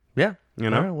swinging. Yeah. You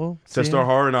know, all right, well, test our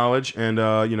horror knowledge, and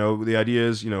the idea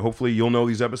is, hopefully you'll know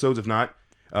these episodes. If not,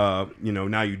 now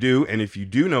you do, and if you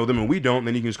do know them and we don't,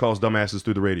 then you can just call us dumbasses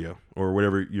through the radio or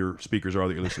whatever your speakers are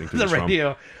that you're listening to. The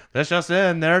radio. That's just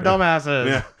in. They're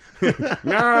dumbasses.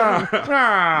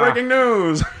 Yeah. Breaking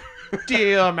news.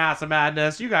 Deal, Massive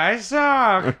Madness. You guys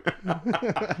suck.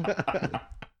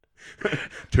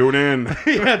 Tune in.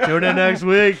 Yeah, tune in next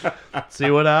week.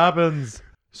 See what happens.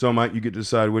 So, Mike, you get to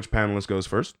decide which panelist goes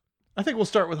first. I think we'll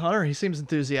start with Hunter. He seems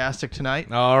enthusiastic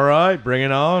tonight. All right, bring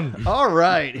it on. All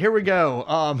right, here we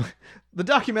go. The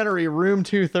documentary Room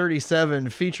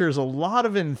 237 features a lot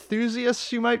of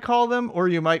enthusiasts, you might call them, or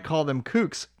you might call them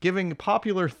kooks, giving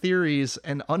popular theories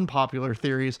and unpopular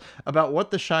theories about what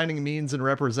The Shining means and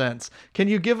represents. Can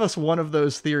you give us one of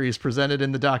those theories presented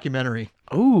in the documentary?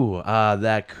 Ooh,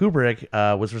 that Kubrick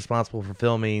was responsible for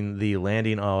filming the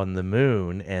landing on the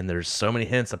moon, and there's so many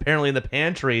hints. Apparently in the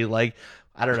pantry, like,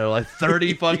 I don't know, like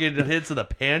 30 fucking hints in the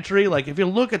pantry. Like, if you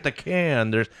look at the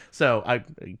can, there's... So, I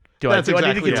need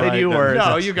to continue? Or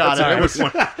no, you got it. It was,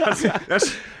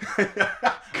 That's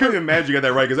I couldn't imagine you got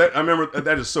that right, because I remember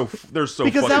that is so... They're so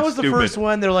because fucking that was the stupid. first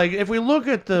one. They're like, if we look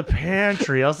at the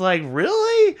pantry, I was like,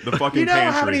 really? The fucking You know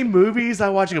how pantry. many movies I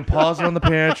watch? You can pause it on the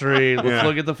pantry. Let's Yeah.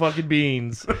 look at the fucking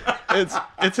beans.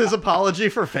 it's his apology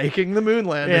for faking the moon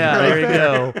landing. Yeah, right there you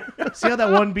go. See how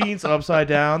that one bean's upside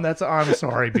down? That's an I'm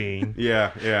sorry bean.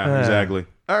 Yeah, exactly.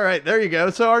 All right, there you go.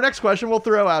 So our next question we'll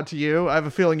throw out to you. I have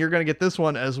a feeling you're going to get this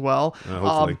one as well.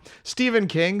 Hopefully. Stephen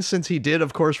King, since he did,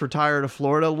 of course, retire to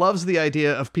Florida, loves the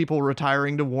idea of people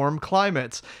retiring to warm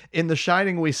climates. In The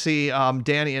Shining, we see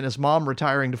Danny and his mom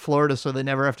retiring to Florida so they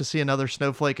never have to see another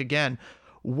snowflake again.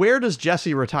 Where does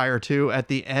Jesse retire to at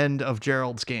the end of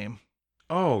Gerald's game?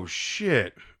 Oh,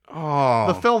 shit. Oh.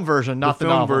 The film version, not the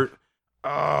novel.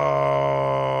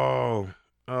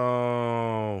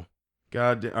 Oh.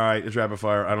 God. All right, it's rapid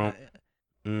fire. I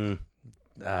don't...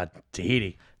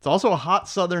 Tahiti. It's also a hot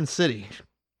southern city.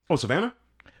 Oh, Savannah?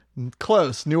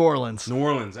 Close, New Orleans. New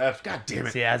Orleans. God damn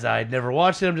it. See, as I'd never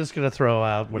watched it, I'm just going to throw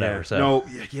out whatever. Yeah. So No,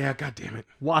 yeah, god damn it.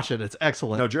 Watch it, it's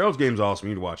excellent. No, Gerald's game's awesome.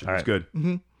 You need to watch it. All It's right.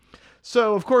 good.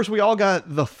 So, of course, we all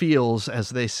got the feels,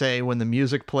 as they say, when the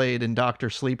music played in Dr.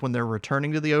 Sleep when they're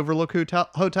returning to the Overlook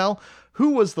Hotel. Who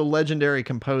was the legendary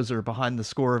composer behind the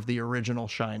score of the original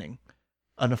Shining?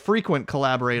 A frequent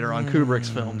collaborator on Kubrick's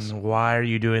films. Why are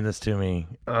you doing this to me?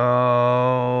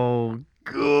 Oh,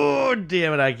 god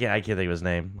damn it. I can't think of his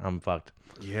name. I'm fucked.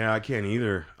 Yeah, I can't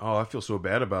either. Oh, I feel so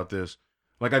bad about this.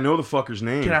 Like, I know the fucker's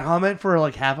name. Can I hum it for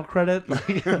like half a credit? I know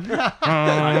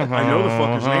the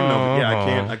fucker's name, though, but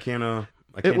yeah, I can't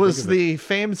It was think of the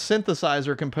famed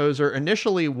synthesizer composer,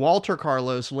 initially Walter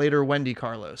Carlos, later Wendy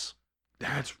Carlos.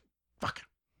 That's fucking...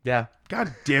 Yeah.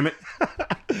 God damn it. I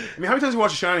mean, how many times you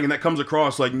watch The Shining and that comes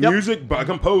across like music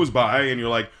composed by, and you're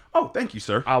like, oh, thank you,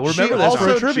 sir. I'll remember She this for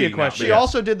also- a trivia she- question. She Yeah.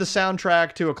 also did the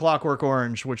soundtrack to A Clockwork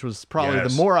Orange, which was probably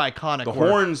Yes. the more iconic The work.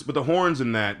 horns, but the horns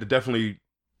in that definitely,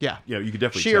 Yeah. you could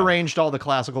definitely She tell. arranged all the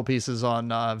classical pieces on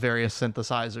various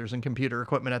synthesizers and computer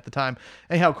equipment at the time.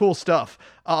 Anyhow, cool stuff.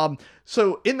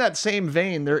 So in that same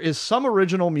vein, there is some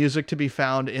original music to be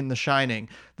found in The Shining.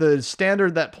 The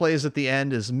standard that plays at the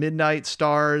end is Midnight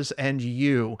Stars and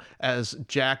You, as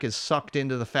Jack is sucked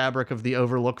into the fabric of the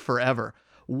Overlook forever.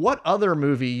 What other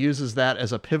movie uses that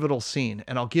as a pivotal scene?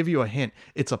 And I'll give you a hint.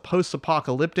 It's a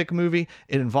post-apocalyptic movie.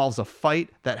 It involves a fight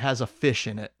that has a fish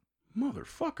in it.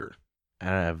 Motherfucker.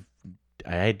 I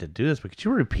hate to do this, but could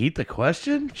you repeat the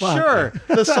question? Sure.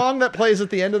 The song that plays at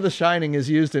the end of The Shining is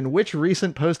used in which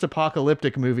recent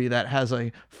post-apocalyptic movie that has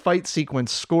a fight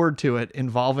sequence scored to it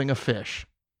involving a fish?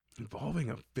 Involving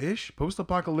a fish?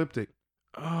 Post-apocalyptic.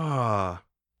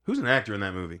 Who's an actor in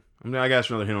that movie? I mean, I got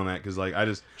another hint on that, because like,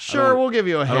 Sure, we'll give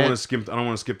you a I don't want to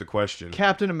hint. skip the question.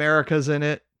 Captain America's in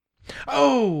it.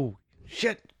 Oh,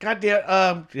 shit.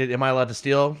 Goddamn. Am I allowed to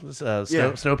steal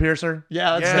Snowpiercer?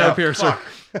 Yeah, that's Yeah, Snowpiercer.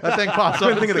 That thing pops I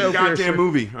up. couldn't think of the goddamn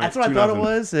movie. All right, That's what I 2-0. thought it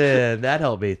was, and that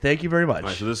helped me. Thank you very much. All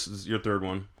right, so this is your third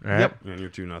one. All right. Yep. And you're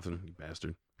 2-0, you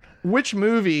bastard. Which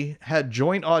movie had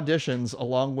joint auditions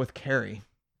along with Carrie?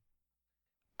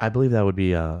 I believe that would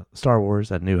be Star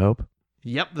Wars at New Hope.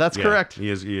 Yep, that's Yeah, correct. He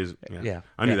is. Yeah.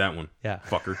 I knew Yeah. that one. Yeah.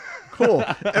 Fucker. Cool.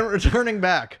 And returning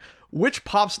back, which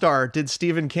pop star did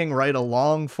Stephen King write a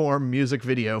long-form music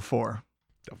video for?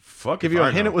 The fuck Give if you a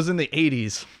I hint, know. it was in the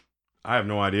 80s. I have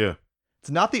no idea. It's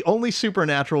not the only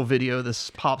supernatural video this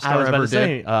pop I star was about ever to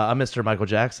did. say, I'm Mr. Michael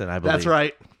Jackson, I believe. That's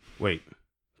right. Wait.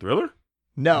 Thriller?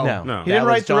 No. No. He That didn't was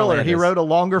write John Thriller. He Landis. wrote a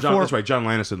longer form. That's right. John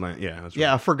Landis did Yeah, that's right.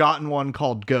 Yeah, a forgotten one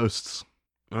called Ghosts.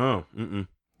 Oh, mm-mm.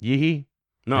 Yee.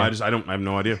 No, Yeah. I have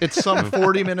no idea. It's some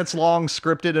 40 minutes long,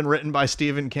 scripted and written by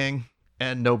Stephen King,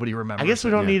 and nobody remembers. I guess we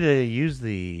it. don't Yeah. need to use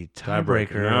the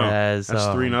tiebreaker No, as That's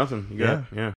 3-0. You got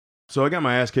yeah. So I got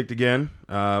my ass kicked again.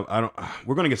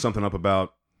 We're gonna get something up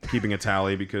about keeping a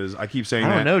tally, because I keep saying I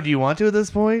don't that. know. Do you want to at this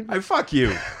point? Fuck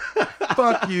you.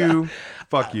 Fuck you.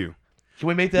 Fuck you. Can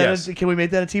we make that? Yes. Can we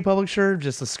make that a T Public shirt?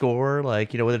 Just a score,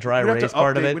 like with a dry We'd have erase to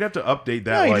part of update- it. We'd have to update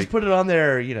that. No, you like, just put it on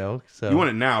there. So you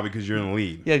want it now because you're in the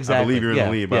lead. Yeah, exactly. I believe you're in Yeah,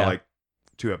 the lead by yeah. like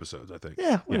 2 episodes, I think.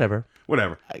 Yeah, whatever.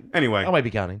 Whatever. Anyway, I might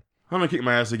be counting. I'm gonna kick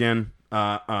my ass again.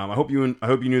 I hope you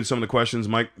knew some of the questions.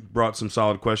 Mike brought some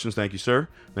solid questions. Thank you, sir.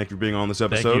 Thank you for being on this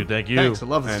episode. Thank you. Thanks. I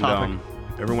love this And topic.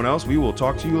 everyone else, we will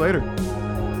talk to you later.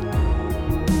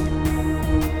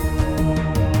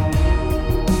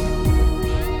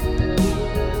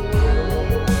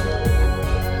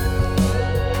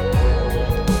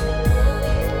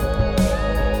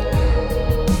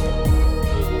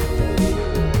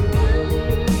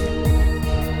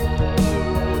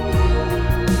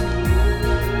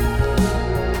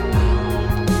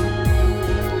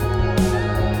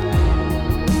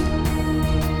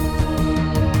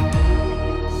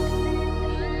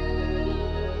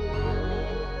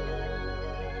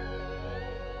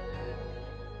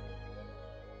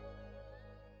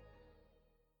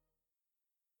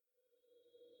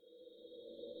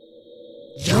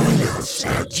 Join us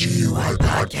at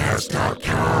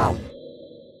GUIPodcast.com.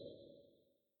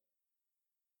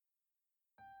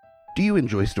 Do you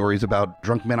enjoy stories about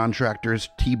drunk men on tractors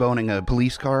T-boning a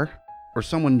police car? Or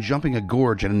someone jumping a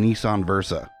gorge in a Nissan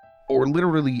Versa? Or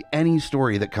literally any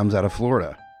story that comes out of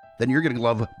Florida? Then you're going to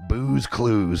love Booze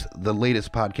Clues, the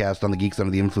latest podcast on the Geeks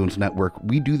Under the Influence Network.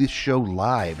 We do this show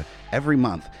live every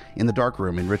month in the Dark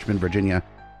Room in Richmond, Virginia.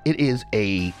 It is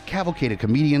a cavalcade of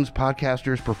comedians,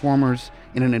 podcasters, performers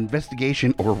in an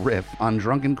investigation or riff on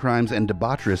drunken crimes and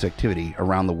debaucherous activity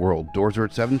around the world. Doors are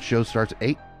at 7, show starts at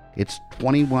 8. It's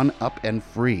 21 up and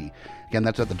free. Again,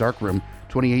 that's at the Dark Room,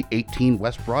 2818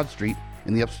 West Broad Street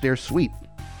in the upstairs suite.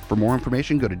 For more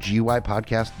information, go to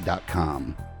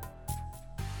GUIPodcast.com.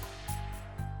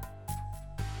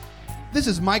 This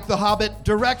is Mike the Hobbit,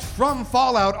 direct from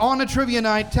Fallout on a trivia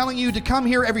night, telling you to come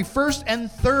here every first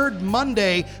and third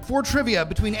Monday for trivia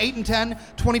between 8 and 10,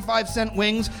 25-cent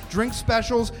wings, drink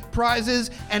specials,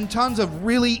 prizes, and tons of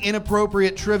really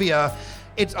inappropriate trivia.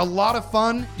 It's a lot of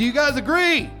fun. Do you guys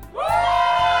agree?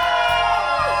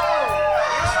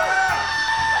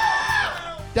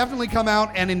 Definitely come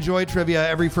out and enjoy trivia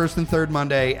every first and third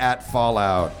Monday at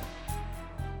Fallout.